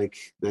really like,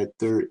 that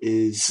there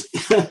is,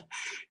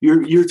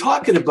 you're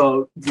talking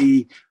about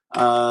the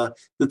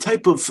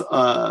type of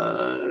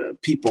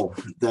people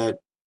that,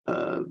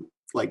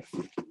 like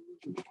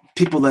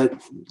people that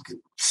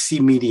see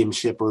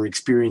mediumship or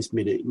experience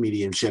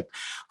mediumship.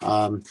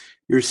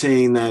 You're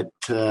saying that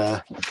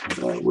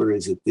where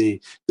is it?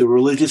 The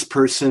religious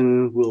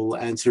person will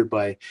answer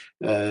by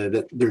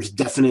that there's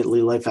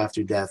definitely life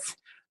after death.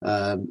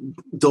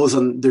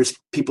 There's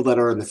people that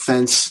are on the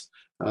fence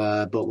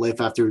about life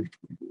after,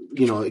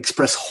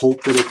 express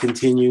hope that it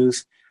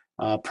continues.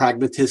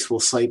 Pragmatists will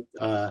cite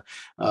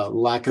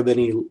lack of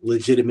any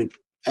legitimate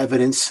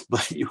evidence,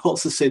 but you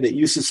also say that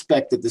you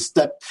suspect that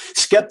the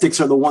skeptics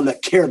are the one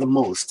that care the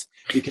most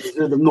because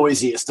they're the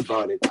noisiest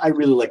about it. I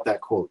really like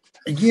that quote.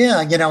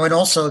 Yeah, and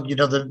also,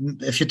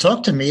 if you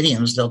talk to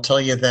mediums, they'll tell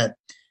you that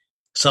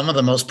some of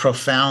the most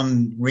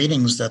profound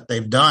readings that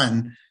they've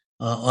done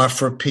are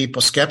for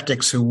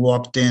skeptics who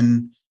walked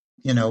in,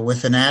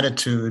 with an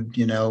attitude,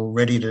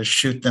 ready to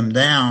shoot them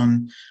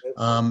down,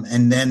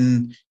 and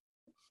then,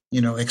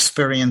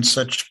 experience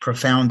such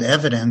profound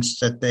evidence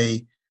that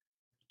they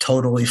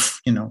totally,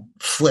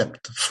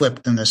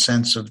 flipped in the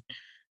sense of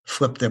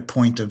flipped their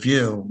point of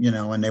view,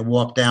 and they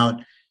walked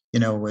out,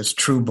 as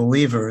true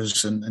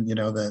believers and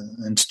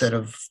instead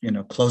of,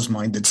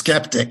 closed-minded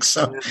skeptics.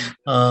 So,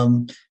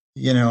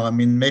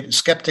 maybe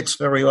skeptics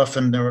very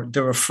often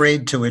they're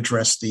afraid to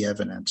address the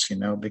evidence,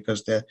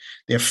 because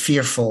they're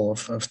fearful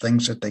of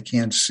things that they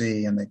can't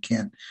see and they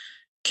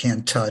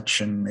can't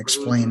touch and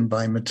explain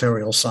by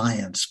material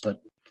science,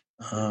 but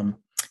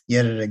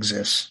yet it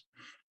exists.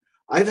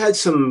 I've had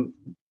some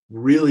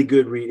really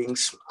good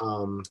readings.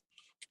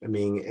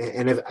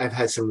 And I've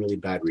had some really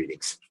bad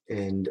readings.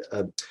 And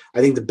I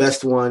think the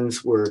best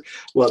ones were,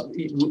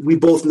 we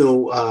both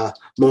know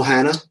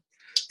Mohana.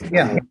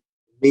 Yeah.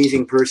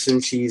 Amazing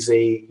person. She's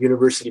a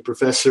university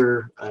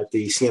professor at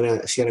the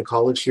Siena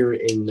College here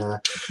in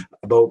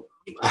about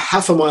a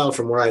half a mile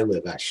from where I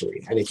live,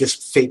 actually. And it's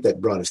just fate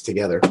that brought us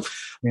together.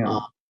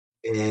 Yeah.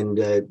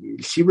 And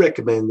she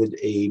recommended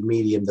a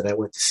medium that I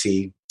went to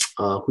see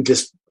who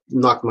just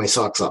knocked my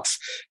socks off,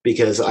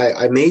 because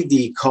I made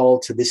the call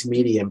to this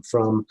medium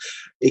from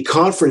a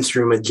conference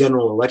room at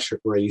General Electric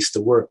where I used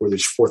to work, where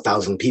there's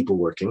 4,000 people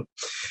working.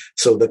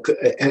 So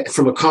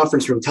from a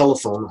conference room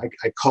telephone,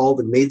 I called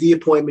and made the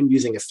appointment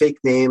using a fake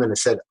name, and I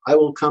said, I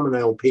will come and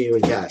I will pay you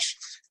in cash.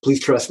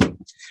 Please trust me.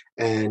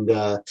 And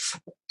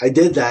I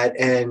did that,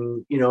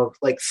 and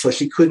so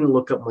she couldn't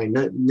look up my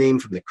name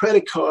from the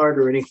credit card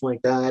or anything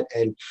like that.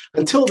 And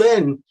until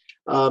then,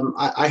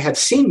 I had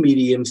seen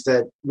mediums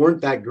that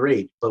weren't that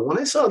great, but when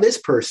I saw this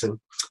person,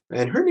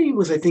 and her name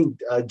was, I think,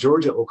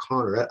 Georgia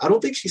O'Connor. I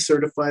don't think she's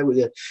certified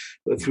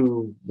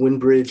through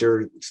Windbridge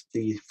or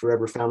the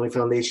Forever Family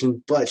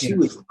Foundation, but she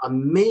was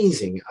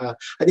amazing.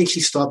 I think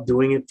she stopped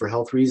doing it for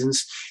health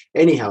reasons.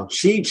 Anyhow,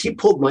 she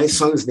pulled my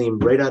son's name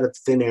right out of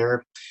thin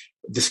air,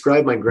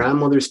 described my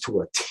grandmother's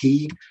to a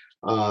T,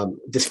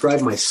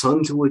 described my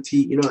son to a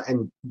T,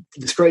 and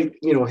described,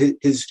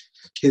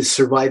 his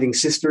surviving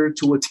sister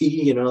to a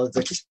T, it's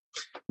like just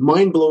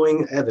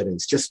mind-blowing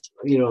evidence. Just,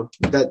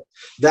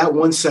 that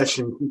one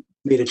session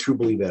made a true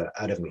believer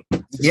out of me.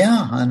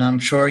 Yeah, and I'm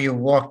sure you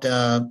walked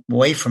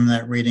away from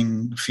that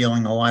reading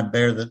feeling a lot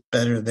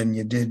better than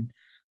you did,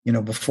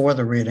 before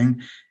the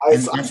reading. I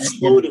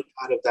exploded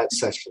out of that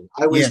session.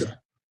 I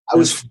I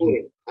was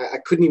floating. I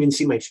couldn't even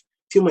feel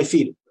my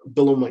feet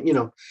below my,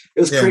 it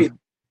was crazy.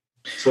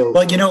 So,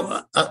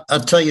 well,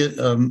 I'll tell you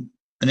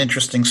an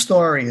interesting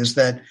story is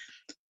that,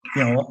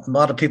 a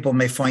lot of people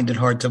may find it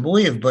hard to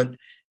believe, but,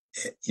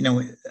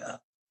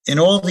 in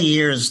all the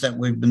years that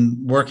we've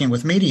been working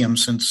with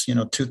mediums since,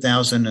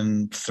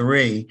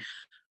 2003,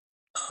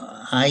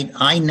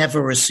 I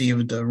never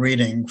received a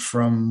reading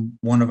from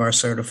one of our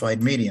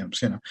certified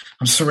mediums. I'm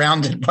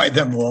surrounded by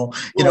them all.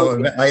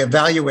 I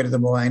evaluated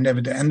them all. I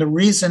never did. And the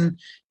reason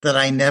that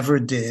I never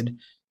did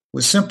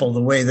was simple.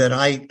 The way that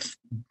I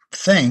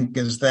think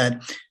is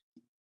that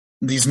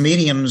these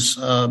mediums,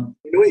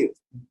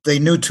 they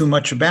knew too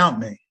much about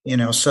me,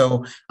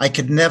 so I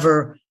could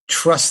never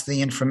trust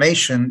the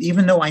information,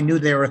 even though I knew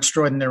they were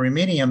extraordinary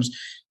mediums.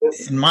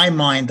 In my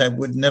mind, I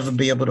would never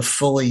be able to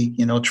fully,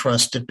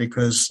 trust it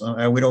because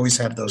I would always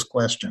have those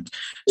questions.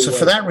 So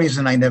for that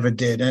reason, I never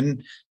did.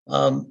 And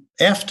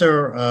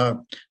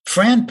after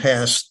Fran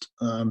passed,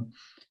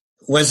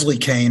 Leslie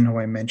Kane, who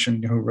I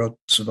mentioned, who wrote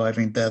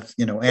Surviving Death,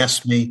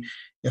 asked me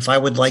if I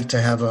would like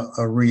to have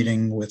a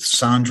reading with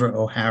Sandra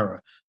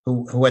O'Hara,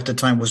 who at the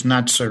time was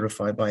not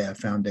certified by our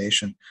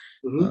foundation.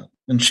 Mm-hmm.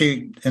 And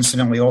she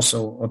incidentally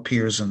also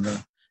appears in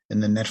the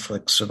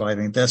Netflix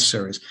Surviving Death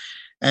series.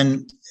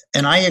 And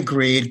I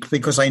agreed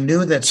because I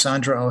knew that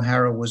Sandra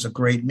O'Hara was a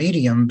great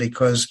medium,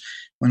 because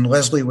when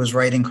Leslie was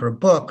writing her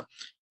book,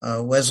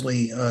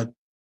 Leslie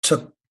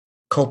took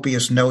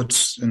copious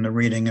notes in the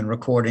reading and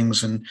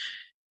recordings. And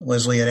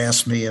Leslie had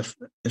asked me if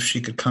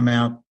she could come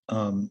out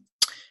and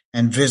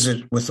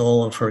visit with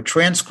all of her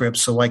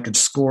transcripts so I could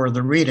score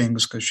the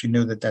readings, because she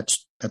knew that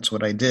that's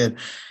what I did.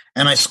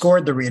 And I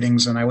scored the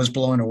readings, and I was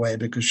blown away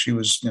because she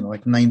was,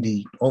 like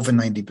over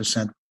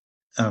 90%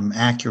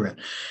 accurate.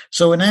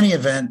 So in any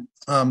event,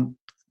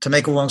 to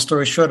make a long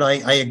story short,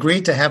 I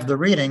agreed to have the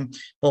reading.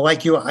 But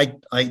like you,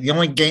 the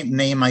only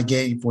name I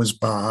gave was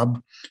Bob,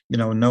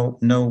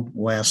 no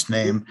last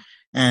name.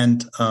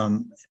 And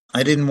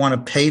I didn't want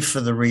to pay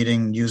for the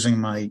reading using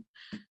my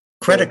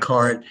credit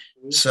card.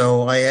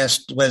 So I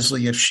asked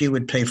Leslie if she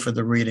would pay for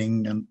the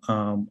reading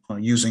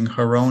using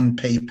her own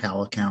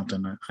PayPal account,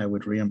 and I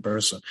would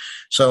reimburse her.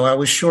 So I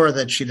was sure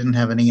that she didn't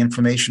have any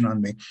information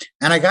on me.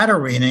 And I got a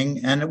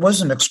reading, and it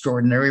was an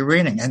extraordinary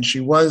reading, and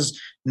she was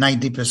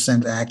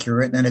 90%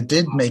 accurate, and it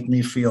did make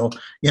me feel,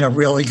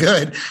 really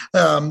good.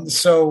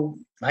 So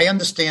I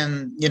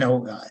understand,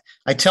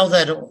 I tell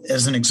that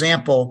as an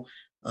example.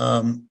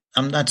 I'm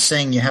not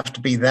saying you have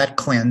to be that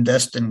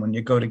clandestine when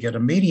you go to get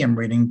a medium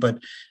reading, but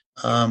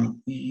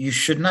you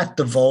should not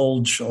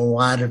divulge a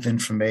lot of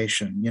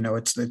information.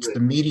 It's the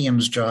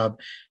medium's job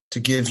to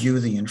give you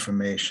the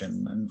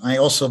information. And I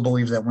also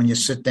believe that when you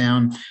sit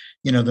down,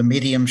 the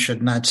medium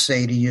should not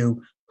say to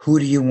you, who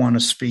do you want to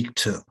speak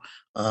to?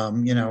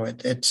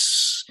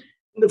 It's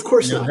of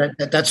course not.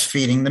 That's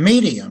feeding the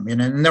medium,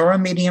 and there are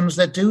mediums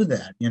that do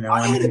that.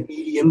 I had a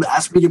medium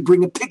ask me to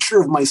bring a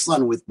picture of my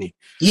son with me.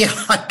 Yeah,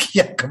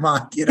 come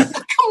on,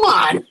 come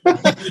on,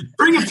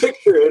 bring a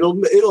picture.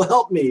 It'll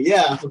help me.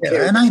 Yeah,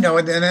 and I know,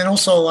 and then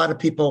also a lot of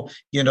people,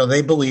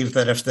 they believe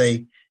that if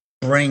they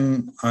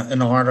bring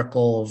an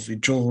article of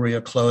jewelry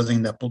or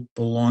clothing that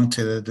belong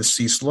to the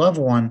deceased loved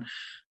one,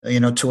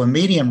 to a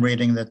medium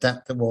reading,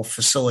 that will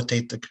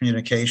facilitate the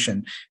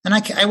communication. And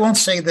I won't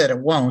say that it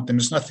won't, and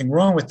there's nothing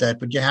wrong with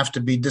that, but you have to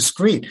be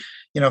discreet.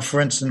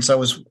 For instance, I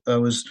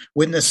was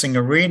witnessing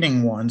a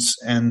reading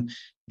once, and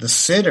the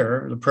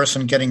sitter, the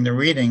person getting the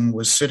reading,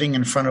 was sitting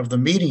in front of the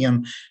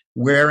medium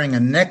wearing a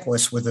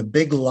necklace with a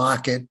big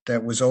locket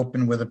that was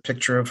open with a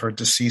picture of her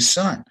deceased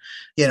son.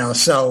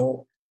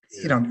 So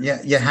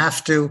you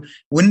have to,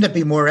 wouldn't it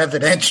be more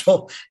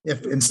evidential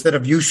if instead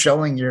of you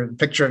showing your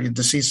picture of your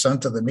deceased son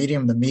to the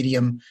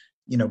medium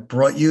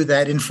brought you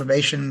that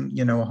information,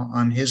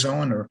 on his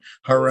own or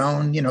her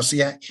own, so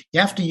you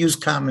have to use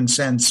common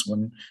sense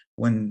when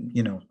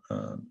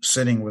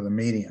sitting with a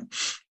medium.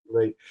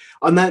 Right.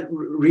 On that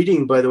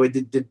reading, by the way,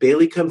 did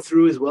Bailey come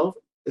through as well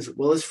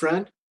as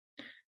Fran?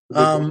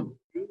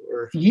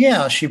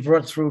 Yeah, she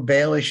brought through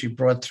Bailey. She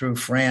brought through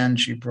Fran.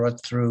 She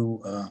brought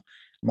through,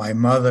 my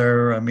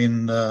mother. I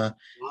mean, wow.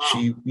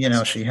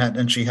 She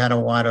had a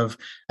lot of,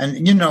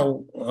 and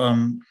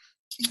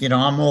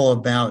I'm all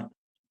about,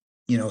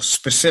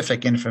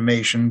 specific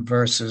information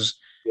versus,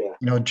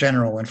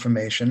 general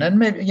information. And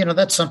maybe,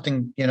 that's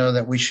something,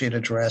 that we should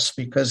address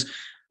because,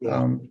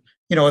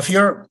 if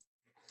you're,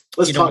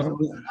 Let's talk about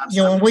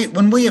that.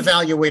 When we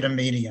evaluate a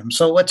medium,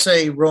 so let's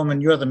say, Roman,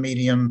 you're the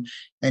medium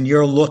and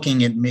you're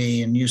looking at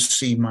me and you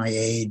see my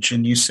age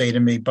and you say to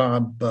me,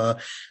 Bob,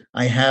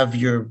 I have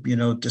your,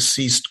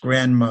 deceased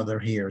grandmother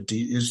here.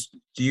 Is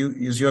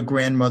your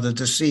grandmother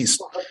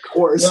deceased? Well, of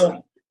course.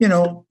 Well,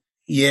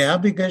 yeah,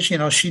 because,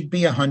 she'd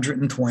be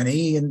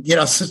 120 and,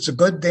 it's a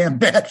good damn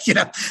bet,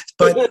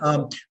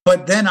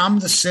 but then I'm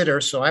the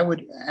sitter. So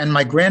and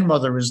my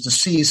grandmother is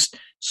deceased.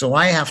 So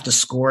I have to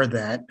score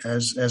that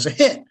as a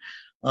hit.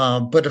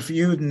 But if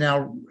you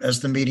now, as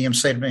the medium,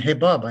 say to me, hey,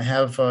 Bob, I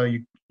have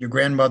your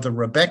grandmother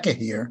Rebecca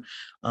here,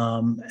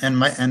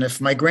 and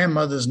if my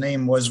grandmother's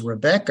name was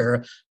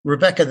Rebecca,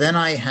 then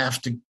I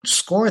have to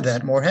score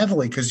that more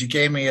heavily because you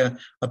gave me a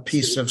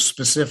piece of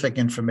specific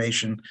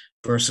information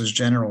versus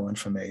general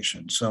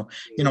information. So,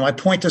 my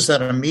point is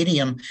that a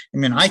medium,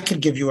 I could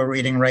give you a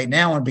reading right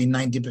now and be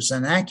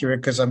 90%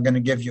 accurate because I'm going to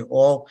give you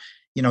all,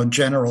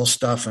 general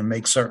stuff and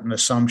make certain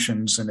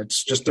assumptions. And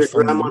it's just your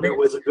grandmother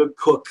was a good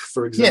cook,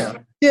 for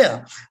example.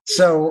 Yeah.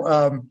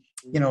 So,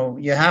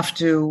 you have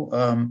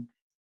to,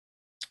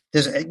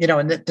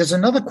 there's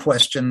another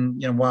question,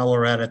 while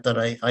we're at it that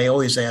I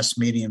always ask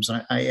mediums.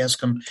 I ask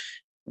them,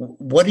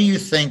 what do you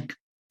think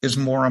is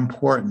more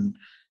important,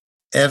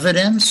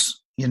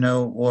 evidence,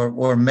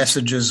 or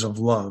messages of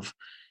love?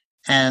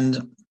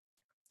 And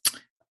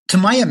to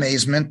my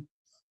amazement,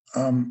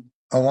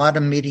 a lot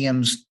of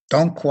mediums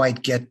don't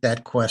quite get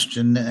that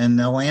question, and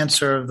they'll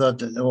answer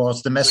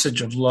it's the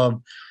message of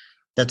love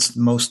that's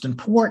most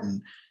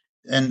important.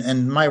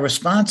 And my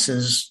response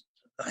is,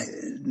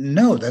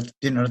 no, that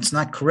it's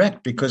not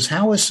correct, because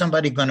how is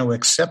somebody going to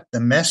accept the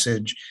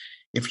message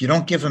if you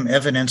don't give them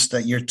evidence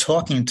that you're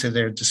talking to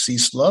their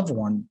deceased loved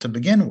one to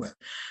begin with?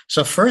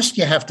 So first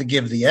you have to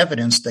give the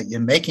evidence that you're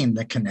making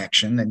the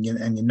connection and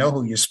you know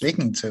who you're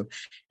speaking to.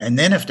 And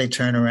then if they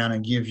turn around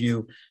and give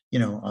you,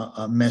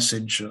 a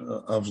message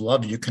of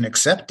love, you can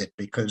accept it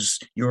because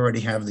you already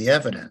have the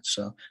evidence.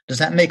 So does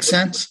that make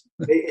sense?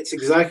 It's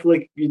exactly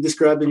like you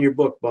described in your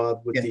book,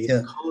 Bob, with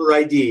the caller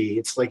ID.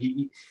 It's like,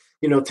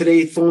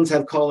 today phones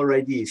have caller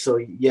ID. So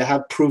you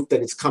have proof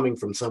that it's coming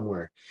from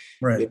somewhere.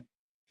 Right.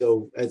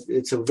 So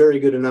it's a very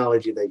good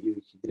analogy that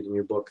you did in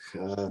your book.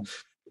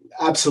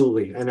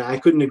 Absolutely. And I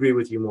couldn't agree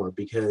with you more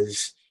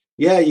because,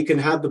 you can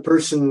have the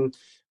person,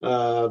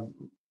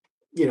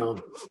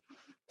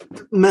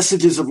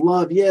 messages of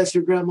love. Yes,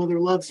 your grandmother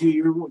loves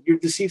you. Your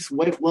deceased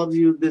wife loves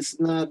you, this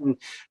and that.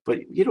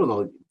 But you don't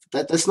know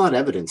that's not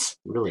evidence,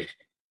 really.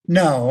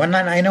 No, and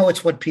I know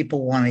it's what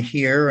people want to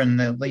hear, and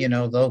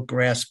they'll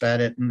grasp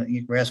at it, and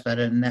you grasp at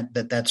it, and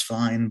that's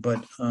fine.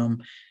 But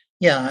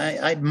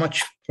I'd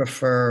much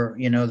prefer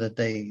that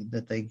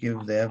they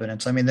give the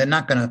evidence. They're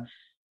not going to.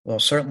 Well,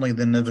 certainly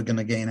they're never going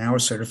to gain our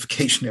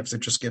certification if they're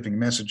just giving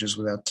messages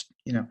without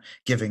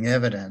giving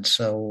evidence.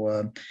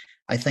 So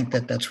I think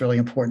that's really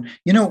important.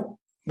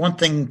 One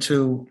thing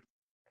to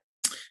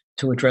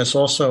address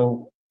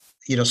also,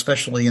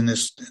 especially in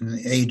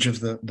the age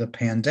of the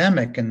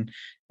pandemic, and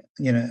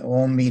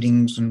all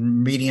meetings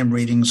and medium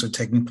readings are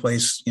taking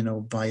place,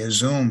 via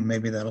Zoom.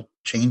 Maybe that'll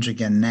change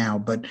again now,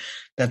 but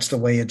that's the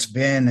way it's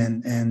been.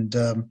 And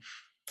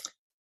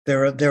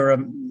there are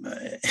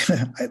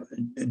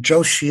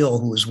Joe Scheel,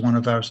 who is one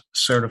of our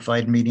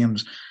certified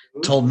mediums,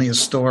 told me a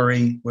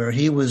story where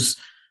he was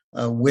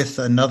with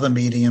another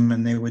medium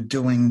and they were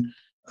doing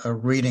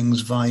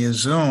readings via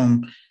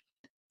Zoom.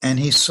 And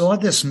he saw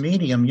this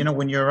medium,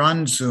 when you're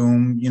on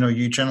Zoom,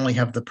 you generally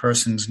have the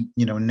person's,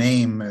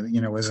 name,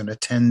 as an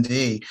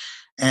attendee.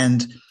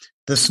 And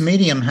this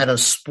medium had a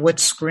split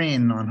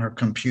screen on her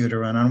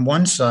computer. And on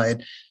one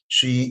side,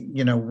 she,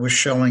 was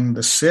showing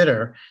the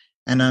sitter.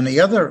 And on the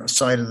other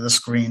side of the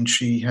screen,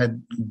 she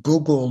had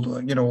Googled,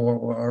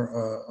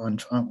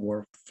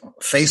 or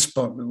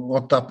Facebook,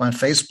 looked up on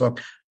Facebook,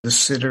 the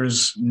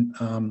sitter's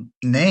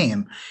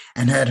name,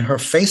 and had her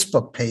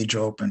Facebook page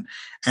open,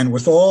 and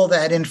with all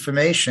that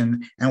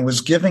information, and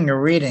was giving a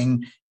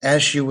reading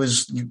as she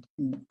was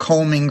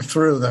combing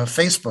through the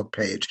Facebook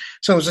page.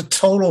 So it was a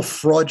total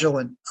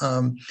fraudulent,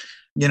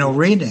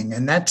 reading.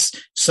 And that's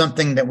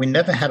something that we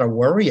never had to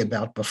worry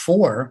about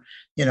before,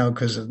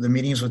 because the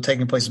meetings were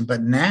taking place.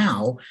 But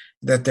now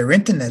that they're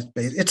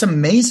internet-based, it's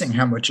amazing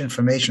how much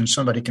information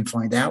somebody can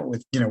find out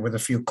with a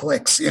few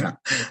clicks,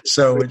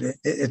 So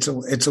it's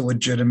a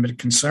legitimate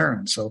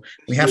concern. So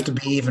we have to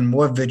be even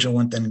more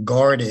vigilant and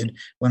guarded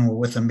when we're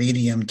with a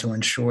medium to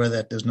ensure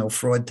that there's no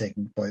fraud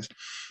taking place.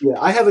 Yeah,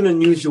 I have an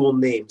unusual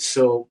name.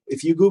 So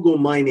if you Google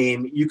my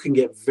name, you can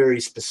get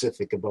very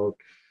specific about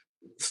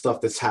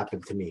stuff that's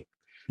happened to me.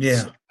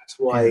 Yeah. So that's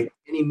why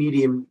any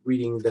medium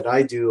reading that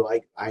I do,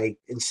 I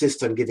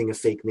insist on giving a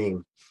fake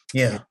name.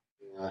 Yeah.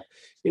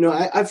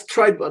 I've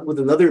tried with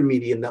another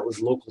medium that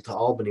was local to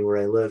Albany where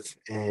I live,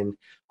 and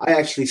I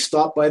actually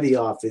stopped by the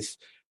office,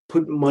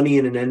 put money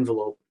in an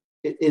envelope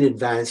in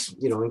advance,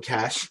 in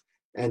cash,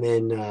 and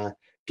then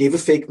gave a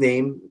fake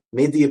name,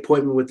 made the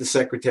appointment with the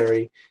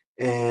secretary,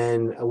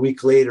 and a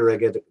week later I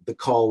get the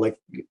call like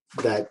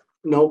that.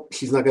 Nope,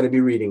 she's not going to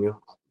be reading.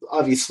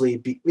 Obviously,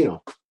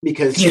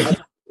 because she had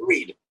to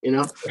read.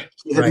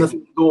 She had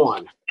nothing to go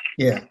on.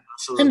 Yeah.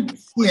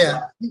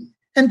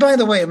 And by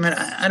the way,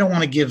 I don't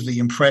want to give the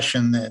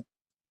impression that,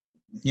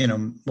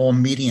 all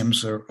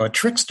mediums are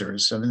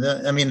tricksters.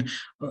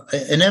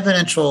 An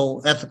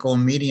evidential ethical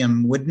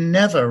medium would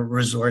never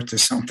resort to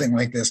something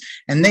like this.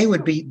 And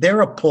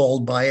they're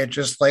appalled by it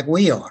just like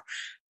we are.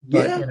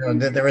 But,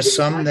 there are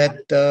some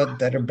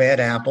that are bad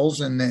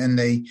apples, and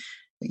they,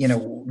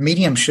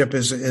 mediumship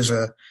is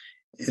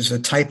a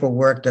type of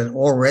work that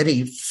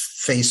already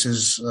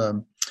faces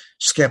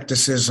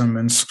skepticism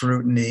and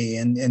scrutiny,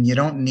 and you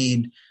don't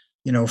need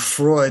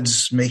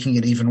frauds making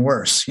it even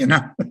worse.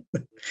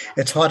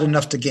 It's hard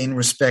enough to gain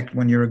respect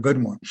when you're a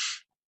good one.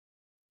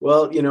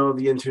 Well,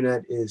 the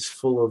internet is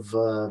full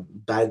of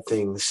bad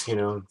things.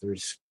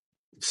 There's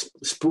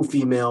spoof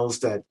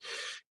emails that,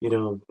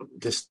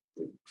 just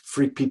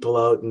freak people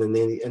out, and then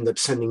they end up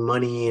sending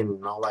money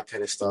and all that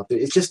kind of stuff.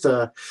 It's just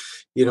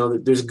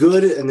there's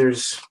good, and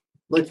there's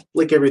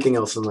like everything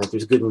else in life,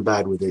 there's good and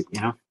bad with it.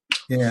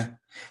 Yeah.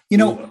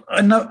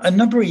 A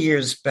number of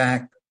years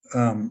back,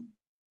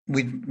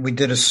 we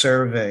did a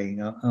survey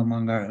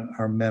among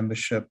our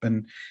membership,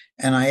 and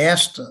I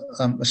asked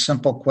a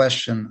simple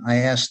question. I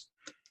asked,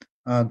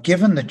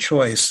 given the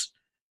choice,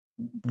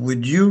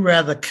 would you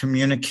rather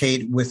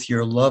communicate with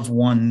your loved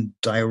one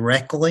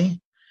directly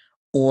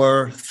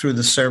or through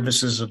the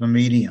services of a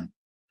medium?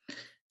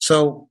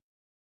 So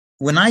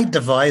when I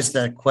devised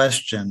that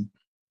question,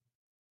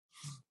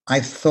 I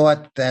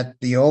thought that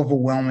the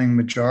overwhelming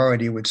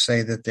majority would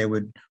say that they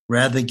would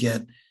rather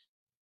get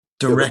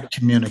direct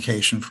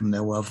communication from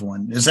their loved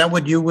one. Is that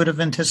what you would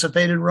have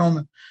anticipated,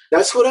 Roman?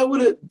 That's what I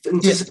would have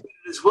anticipated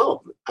as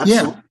well.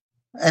 Absolutely. Yeah.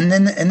 And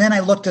then I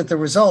looked at the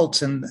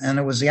results, and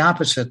it was the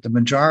opposite. The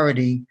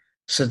majority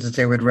said that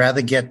they would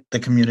rather get the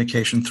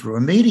communication through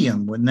a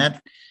medium. Wouldn't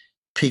that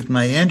piqued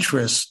my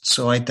interest?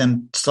 So I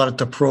then started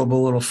to probe a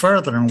little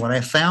further. And what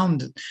I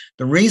found,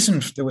 there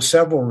were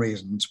several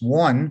reasons.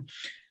 One,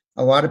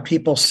 a lot of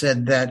people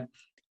said that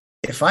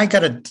if I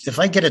get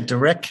a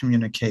direct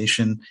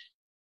communication,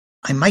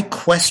 I might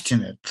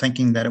question it,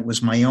 thinking that it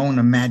was my own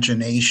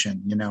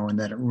imagination, and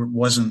that it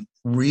wasn't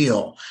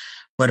real.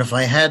 But if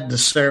I had the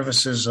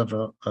services of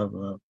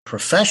a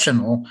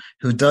professional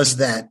who does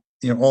that,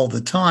 all the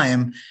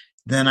time,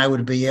 then I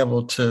would be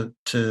able to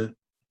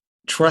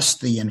trust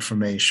the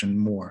information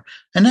more.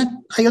 And that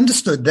I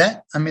understood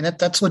that. I mean,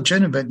 that's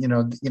legitimate.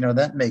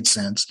 That made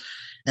sense.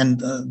 And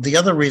the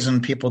other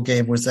reason people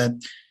gave was that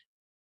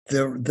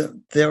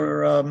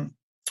they're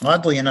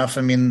oddly enough,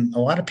 I mean, a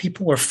lot of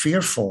people were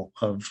fearful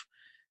of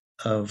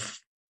that's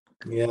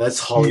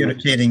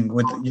Hollywood. Communicating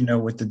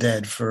with the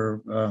dead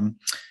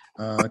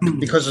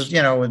because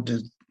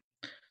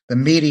the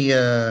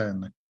media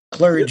and the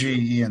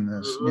clergy and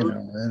this,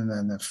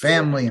 and the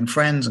family and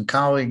friends and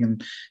colleagues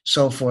and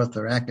so forth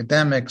are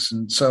academics,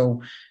 and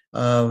so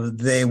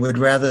they would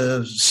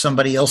rather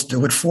somebody else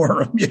do it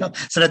for them.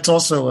 So that's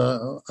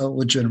also a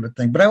legitimate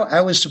thing. But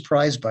I was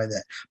surprised by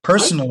that.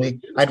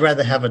 Personally, I'd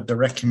rather have a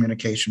direct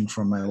communication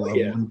from my loved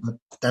one. But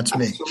that's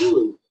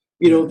Absolutely. me.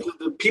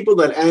 The people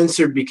that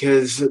answered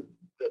because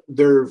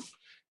they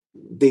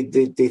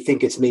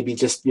think it's maybe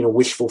just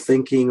wishful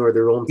thinking or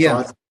their own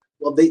thoughts.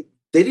 Well, they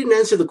didn't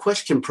answer the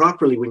question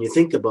properly when you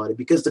think about it,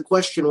 because the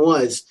question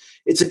was,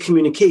 it's a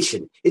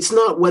communication. It's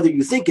not whether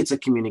you think it's a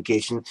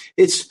communication.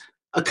 It's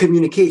a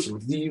communication.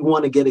 Do you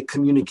want to get a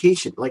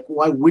communication? Like,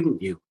 why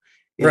wouldn't you?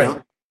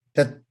 Right.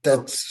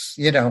 That's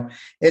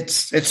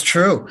it's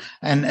true.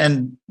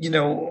 And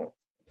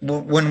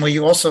when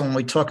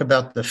we talk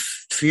about the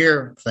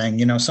fear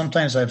thing,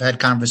 sometimes I've had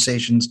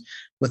conversations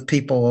with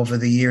people over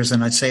the years,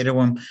 and I say to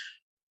them,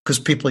 because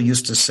people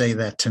used to say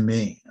that to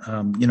me,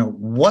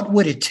 what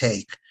would it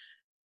take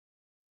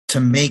to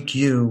make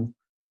you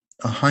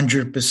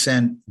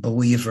 100%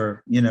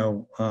 believer,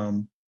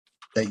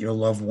 that your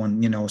loved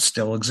one,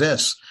 still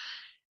exists?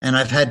 And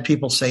I've had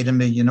people say to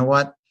me, you know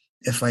what,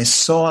 if I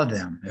saw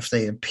them, if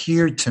they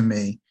appeared to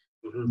me,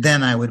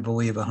 then I would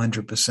believe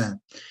 100%.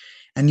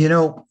 And,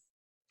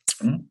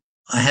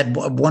 I had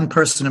one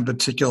person in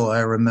particular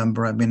I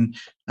remember. I mean,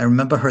 I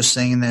remember her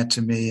saying that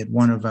to me at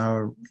one of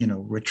our,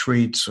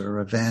 retreats or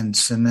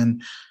events. And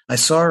then I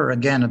saw her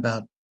again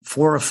about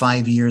 4 or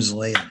 5 years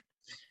later.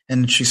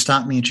 And she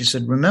stopped me and she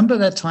said, remember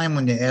that time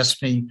when you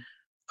asked me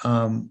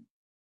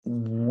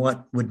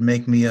what would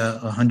make me a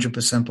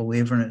 100%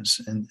 believer?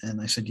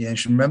 And I said, yeah.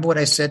 She remember what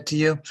I said to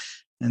you?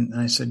 And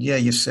I said, yeah,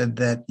 you said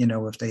that,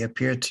 if they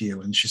appear to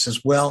you. And she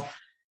says, well,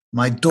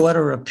 my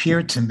daughter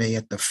appeared to me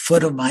at the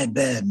foot of my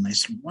bed. And I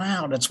said,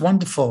 wow, that's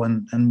wonderful.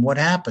 And what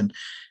happened?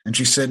 And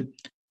she said,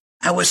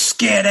 I was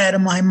scared out of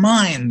my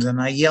mind.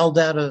 And I yelled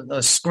out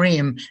a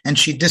scream and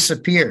she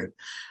disappeared.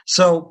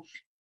 So,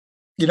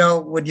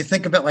 when you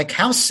think about like,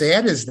 how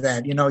sad is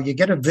that? You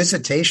get a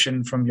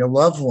visitation from your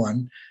loved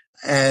one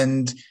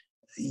and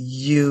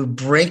you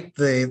break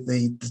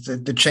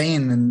the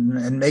chain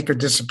and make her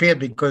disappear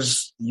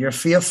because you're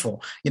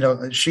fearful.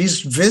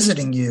 She's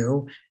visiting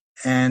you.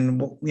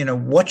 And,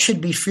 what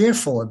should be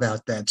fearful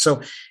about that?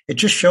 So it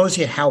just shows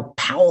you how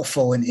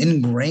powerful and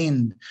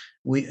ingrained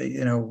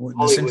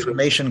this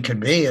information can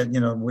be.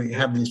 We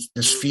have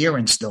this fear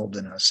instilled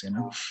in us,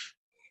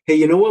 Hey,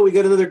 you know what? We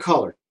got another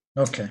caller.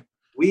 Okay.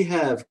 We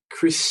have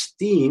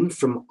Christine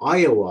from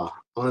Iowa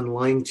on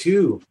line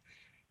 2.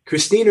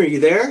 Christine, are you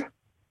there?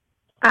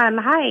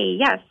 Hi.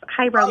 Yes.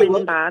 Hi, Roman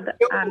and Bob.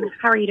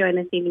 How are you doing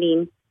this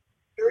evening?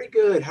 Very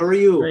good. How are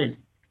you? Great.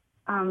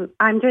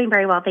 I'm doing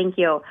very well. Thank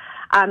you.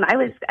 I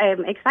was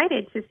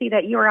excited to see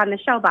that you were on the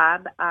show,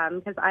 Bob,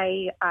 because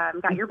I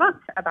got your book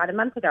about a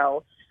month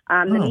ago,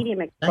 The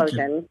Medium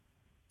Explosion.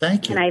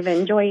 Thank you. And I've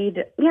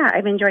enjoyed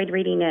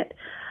reading it.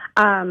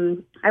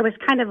 I was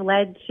kind of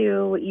led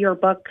to your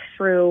book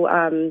through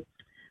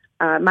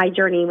my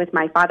journey with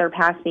my father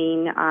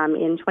passing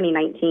in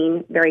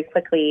 2019 very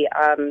quickly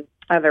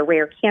of a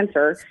rare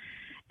cancer.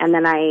 And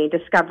then I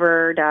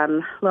discovered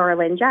Laura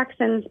Lynn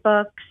Jackson's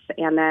books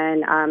and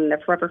then the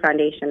Forever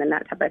Foundation and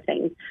that type of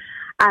thing.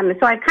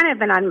 So I've kind of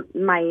been on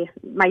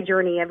my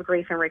journey of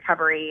grief and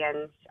recovery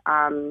and,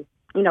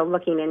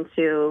 looking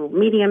into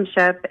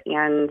mediumship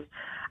and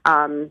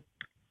kind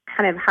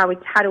of how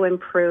to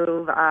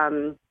improve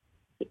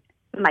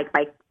like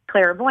my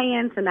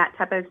clairvoyance and that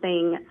type of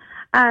thing.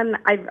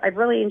 I've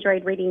really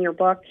enjoyed reading your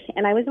book,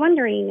 and I was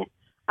wondering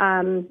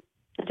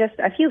just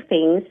a few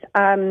things.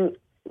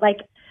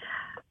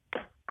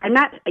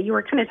 You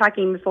were kind of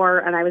talking before,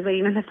 and I was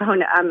waiting on the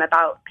phone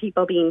about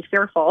people being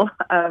fearful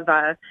of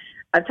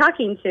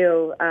talking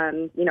to,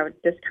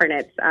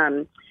 discarnates.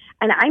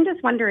 And I'm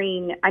just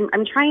wondering,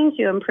 I'm trying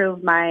to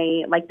improve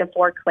my, the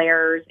four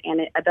clairs and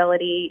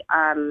ability,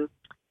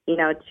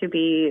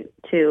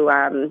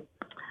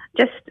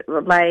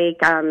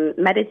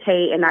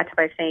 meditate and that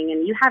type of thing.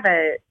 And you have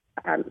a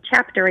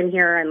chapter in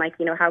here on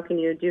how can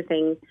you do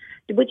things.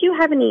 Would you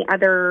have any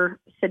other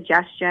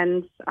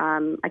suggestions?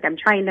 I'm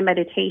trying the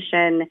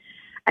meditation.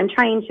 I'm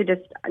trying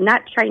to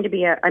not trying to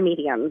be a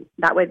medium.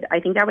 I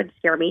think that would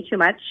scare me too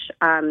much.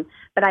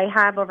 But I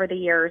have over the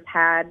years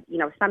had,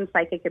 some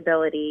psychic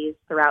abilities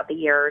throughout the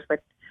years with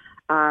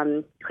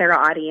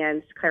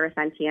clairaudience,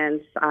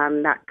 clairsentience,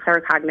 that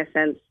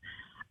claircognizance,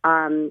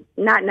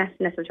 not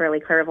necessarily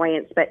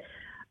clairvoyance, but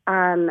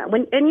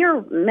when in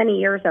your many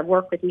years of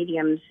work with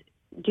mediums,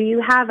 do you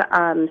have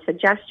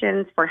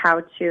suggestions for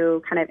how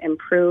to kind of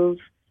improve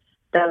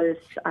those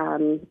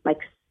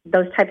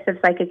those types of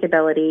psychic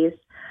abilities?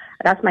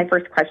 That's my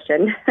first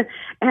question.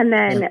 And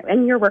then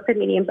in your work with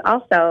mediums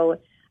also,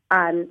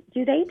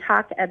 do they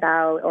talk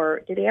about,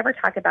 or do they ever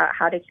talk about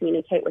how to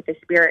communicate with the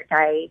spirit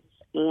guides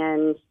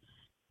and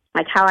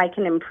how I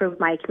can improve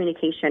my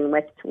communication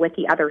with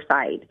the other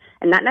side?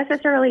 And not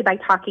necessarily by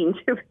talking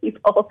to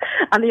people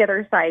on the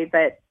other side,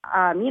 but,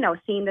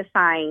 seeing the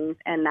signs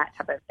and that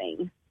type of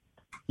thing.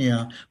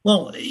 Yeah.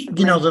 Well,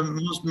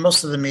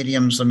 most of the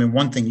mediums,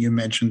 one thing you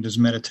mentioned is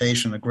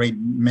meditation. A great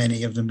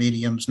many of the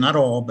mediums, not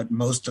all, but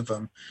most of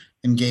them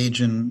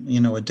engage in,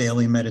 a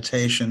daily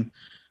meditation.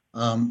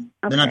 They're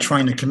not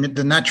trying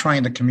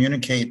to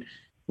communicate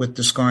with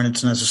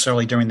discarnates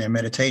necessarily during their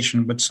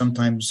meditation, but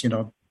sometimes,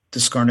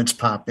 discarnates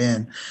pop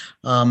in.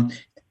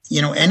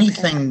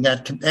 Anything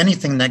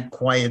that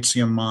quiets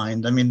your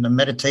mind. The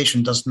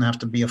meditation doesn't have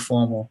to be a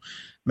formal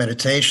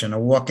meditation. A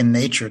walk in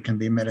nature can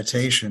be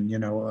meditation,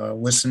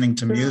 listening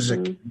to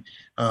music,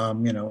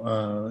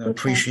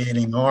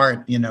 appreciating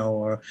art,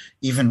 or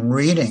even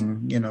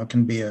reading,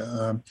 can be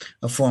a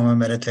form of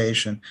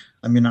meditation.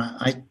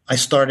 I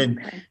started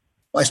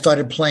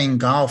playing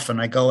golf, and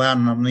I go out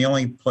and I'm the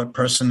only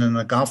person in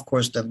the golf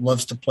course that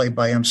loves to play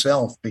by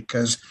himself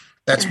because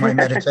that's my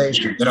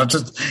meditation,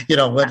 just,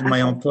 letting my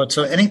own thoughts.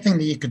 So anything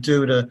that you could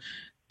do to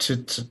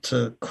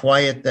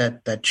quiet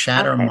that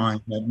chatter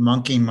mind, that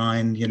monkey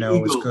mind,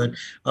 is good.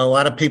 A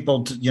lot of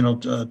people,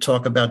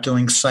 talk about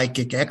doing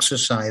psychic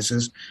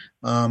exercises.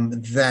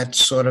 That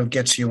sort of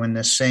gets you in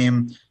the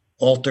same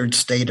altered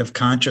state of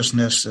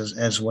consciousness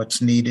as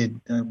what's needed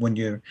when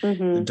you're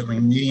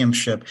doing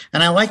mediumship.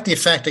 And I like the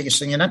fact that you're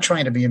saying you're not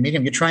trying to be a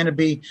medium, you're trying to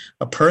be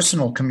a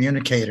personal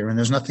communicator, and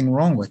there's nothing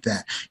wrong with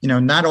that.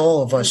 Not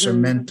all of us are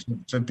meant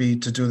to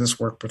do this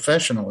work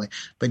professionally,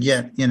 but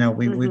yet,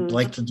 we'd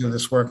like to do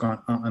this work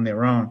on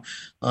their own.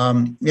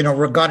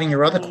 Regarding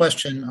your other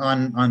question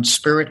on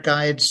spirit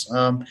guides,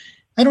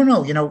 I don't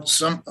know,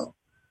 some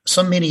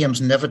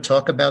mediums never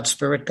talk about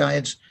spirit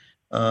guides.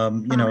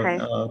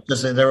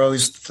 Because they're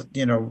always,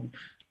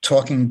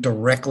 talking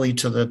directly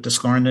to the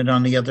discarnate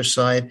on the other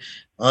side.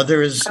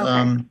 Others,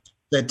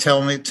 they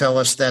tell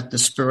us that the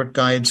spirit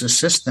guides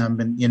assist them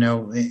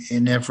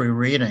in every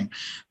reading.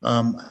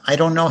 I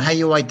don't know how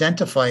you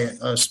identify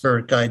a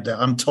spirit guide.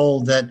 I'm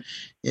told that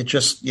it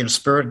just,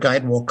 spirit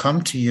guide will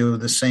come to you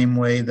the same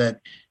way that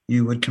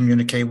you would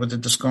communicate with the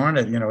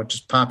discarnate. It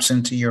just pops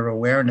into your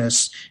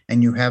awareness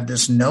and you have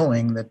this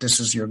knowing that this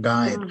is your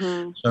guide.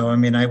 So,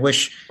 I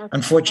wish,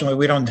 unfortunately,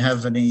 we don't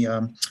have any,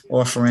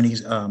 offer any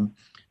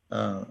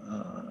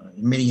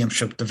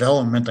mediumship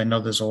development. I know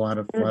there's a lot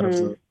of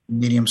the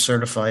medium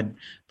certified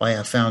by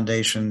our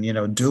foundation,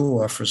 do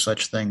offer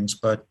such things,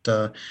 but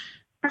I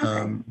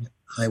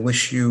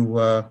wish you,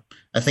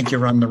 I think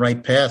you're on the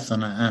right path,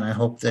 and I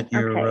hope that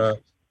your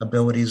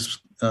abilities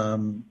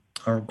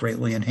are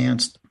greatly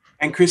enhanced.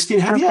 And Christine,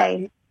 have you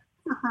ever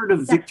heard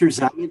of Victor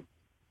Zamet?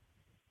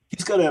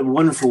 He's got a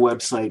wonderful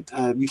website.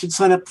 You can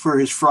sign up for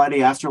his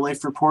Friday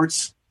Afterlife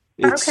reports.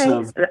 It's,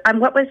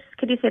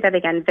 could you say that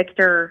again?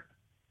 Victor?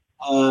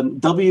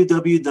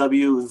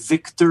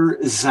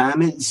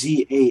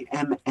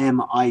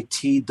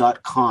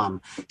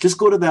 www.victorzammit.com. Just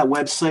go to that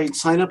website,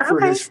 sign up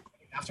for his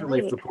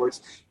Afterlife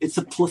reports. It's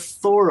a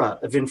plethora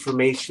of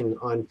information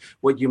on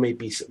what you may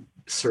be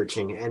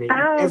searching. And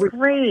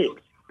great.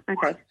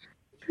 Okay.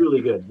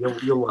 Really good.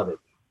 You'll love it.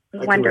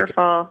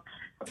 Wonderful.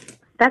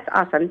 That's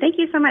awesome. Thank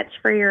you so much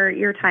for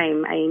your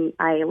time.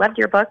 I loved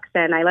your books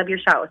and I love your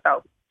show.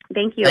 So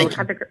thank you.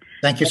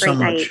 Thank you so much.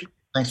 Night.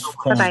 Thanks for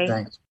calling. Bye-bye.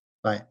 Thanks.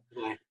 Bye.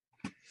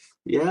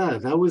 Yeah,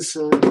 that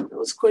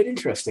was quite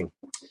interesting.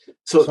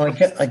 So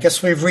I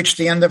guess we've reached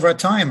the end of our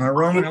time, huh,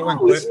 Roman?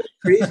 Isn't it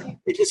crazy?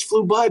 It just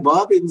flew by,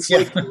 Bob. It's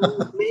like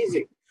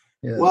amazing.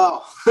 Yeah.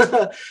 Wow.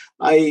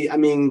 I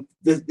mean,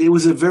 it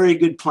was a very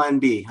good plan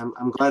B.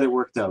 I'm glad it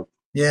worked out.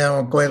 Yeah,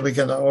 I'm glad we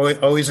can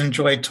always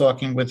enjoy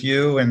talking with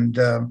you, and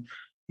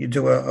you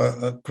do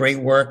a great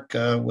work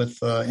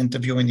with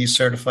interviewing these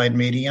certified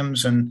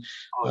mediums, and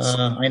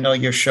awesome. I know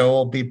your show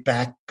will be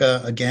back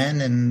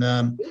again,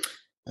 and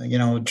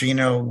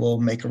Gina will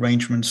make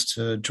arrangements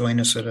to join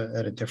us at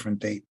a different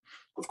date.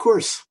 Of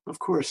course.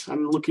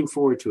 I'm looking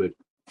forward to it.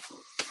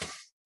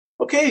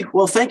 Okay,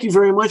 well, thank you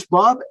very much,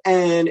 Bob,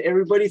 and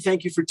everybody.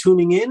 Thank you for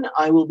tuning in.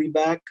 I will be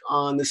back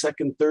on the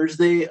second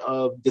Thursday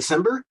of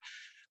December.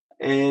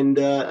 And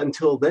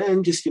until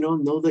then, just,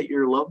 know that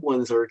your loved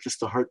ones are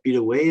just a heartbeat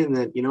away, and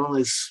that,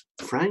 as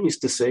Fran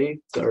used to say,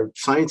 our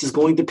science is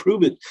going to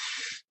prove it.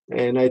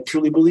 And I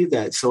truly believe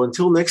that. So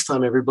until next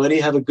time,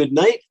 everybody, have a good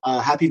night.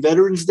 Happy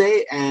Veterans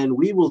Day, and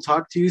we will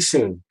talk to you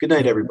soon. Good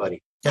night,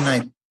 everybody. Good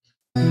night.